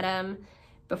want to get them,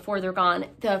 before they're gone.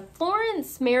 The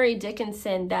Florence Mary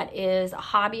Dickinson that is a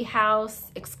Hobby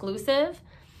House exclusive,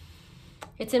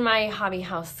 it's in my Hobby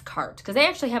House cart because they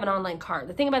actually have an online cart.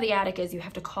 The thing about the attic is you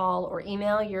have to call or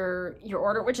email your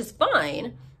order, which is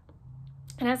fine.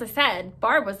 And as I said,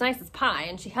 Barb was nice as pie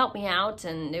and she helped me out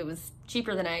and it was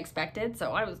cheaper than I expected,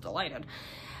 so I was delighted.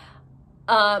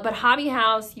 But Hobby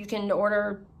House, you can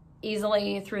order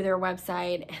easily through their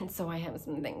website, and so I have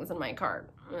some things in my cart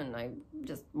and I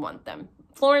just want them.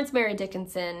 Florence Mary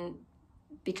Dickinson,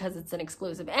 because it's an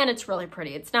exclusive and it's really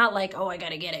pretty. It's not like, oh, I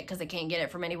gotta get it because I can't get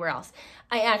it from anywhere else.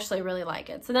 I actually really like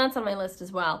it, so that's on my list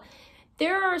as well.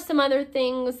 There are some other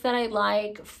things that I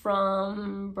like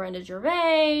from Brenda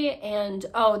Gervais, and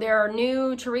oh, there are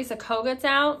new Teresa Kogut's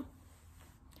out,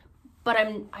 but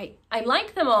I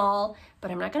like them all, but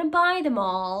I'm not gonna buy them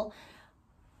all.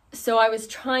 So I was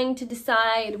trying to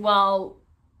decide, well,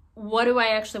 what do I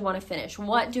actually want to finish?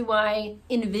 What do I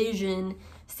envision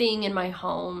seeing in my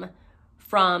home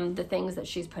from the things that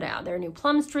she's put out? There are new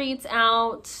Plum Streets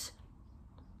out.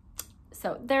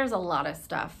 So there's a lot of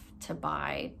stuff to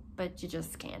buy, but you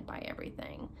just can't buy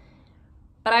everything.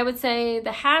 But I would say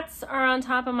the hats are on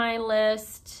top of my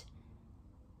list.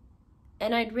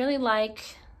 And I'd really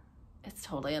like, it's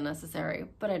totally unnecessary,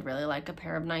 but I'd really like a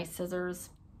pair of nice scissors.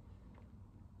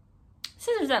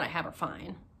 Scissors that I have are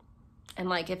fine. And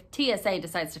like if TSA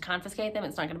decides to confiscate them,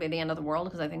 it's not going to be the end of the world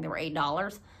because I think they were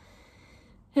 $8.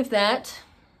 If that.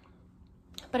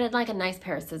 But I'd like a nice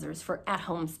pair of scissors for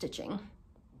at-home stitching.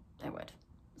 I would.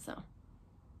 So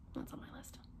that's on my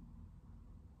list.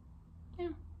 Yeah.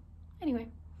 Anyway.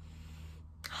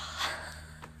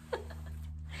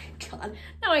 God,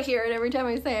 now I hear it every time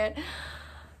I say it.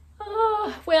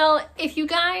 Oh, well, if you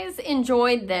guys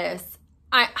enjoyed this,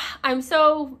 I'm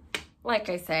so... Like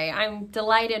I say, I'm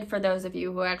delighted for those of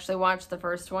you who actually watched the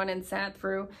first one and sat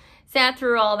through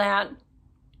all that,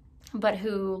 but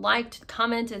who liked,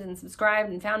 commented, and subscribed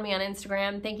and found me on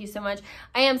Instagram. Thank you so much.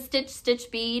 I am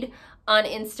StitchStitchBead on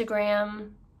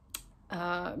Instagram.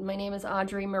 My name is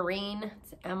Audrey Marine.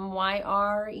 It's M-Y-R-E-H-N.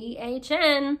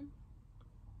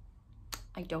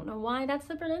 I don't know why that's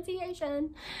the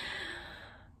pronunciation.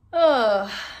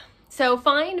 So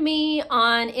find me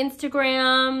on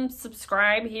Instagram,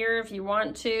 subscribe here if you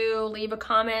want to, leave a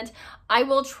comment. I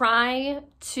will try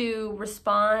to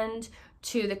respond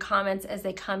to the comments as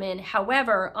they come in.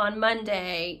 However, on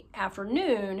Monday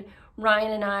afternoon,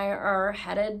 Ryan and I are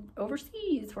headed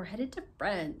overseas. We're headed to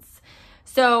France.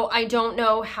 So I don't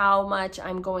know how much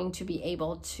I'm going to be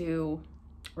able to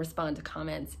respond to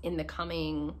comments in the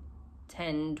coming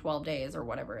 10, 12 days or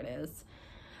whatever it is.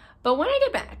 But when I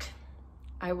get back,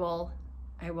 I will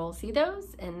see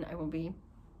those and I will be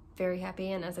very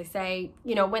happy. And as I say,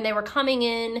 you know, when they were coming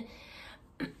in,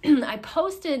 I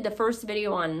posted the first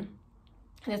video on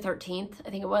the 13th, I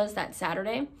think it was, that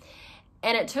Saturday.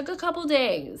 And it took a couple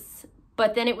days,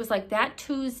 but then it was like that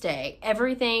Tuesday,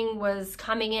 everything was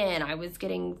coming in. I was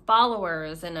getting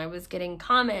followers and I was getting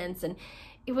comments and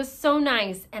it was so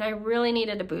nice. And I really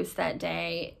needed a boost that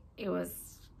day. It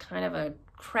was kind of a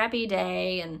crappy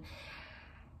day, and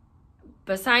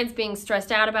besides being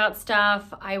stressed out about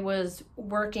stuff, I was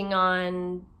working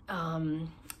on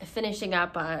finishing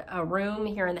up a room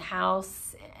here in the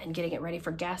house and getting it ready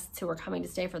for guests who were coming to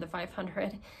stay for the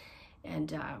 500.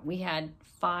 And we had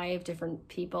 5 different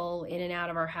people in and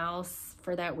out of our house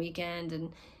for that weekend,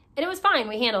 and it was fine.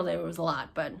 We handled it. It was a lot,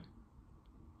 but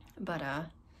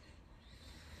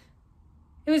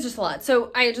it was just a lot.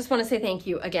 So I just want to say thank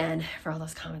you again for all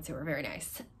those comments. They were very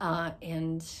nice.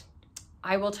 And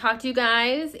I will talk to you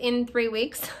guys in 3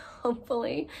 weeks,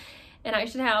 hopefully, and I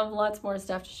should have lots more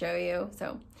stuff to show you.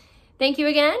 So thank you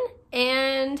again,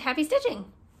 and happy stitching.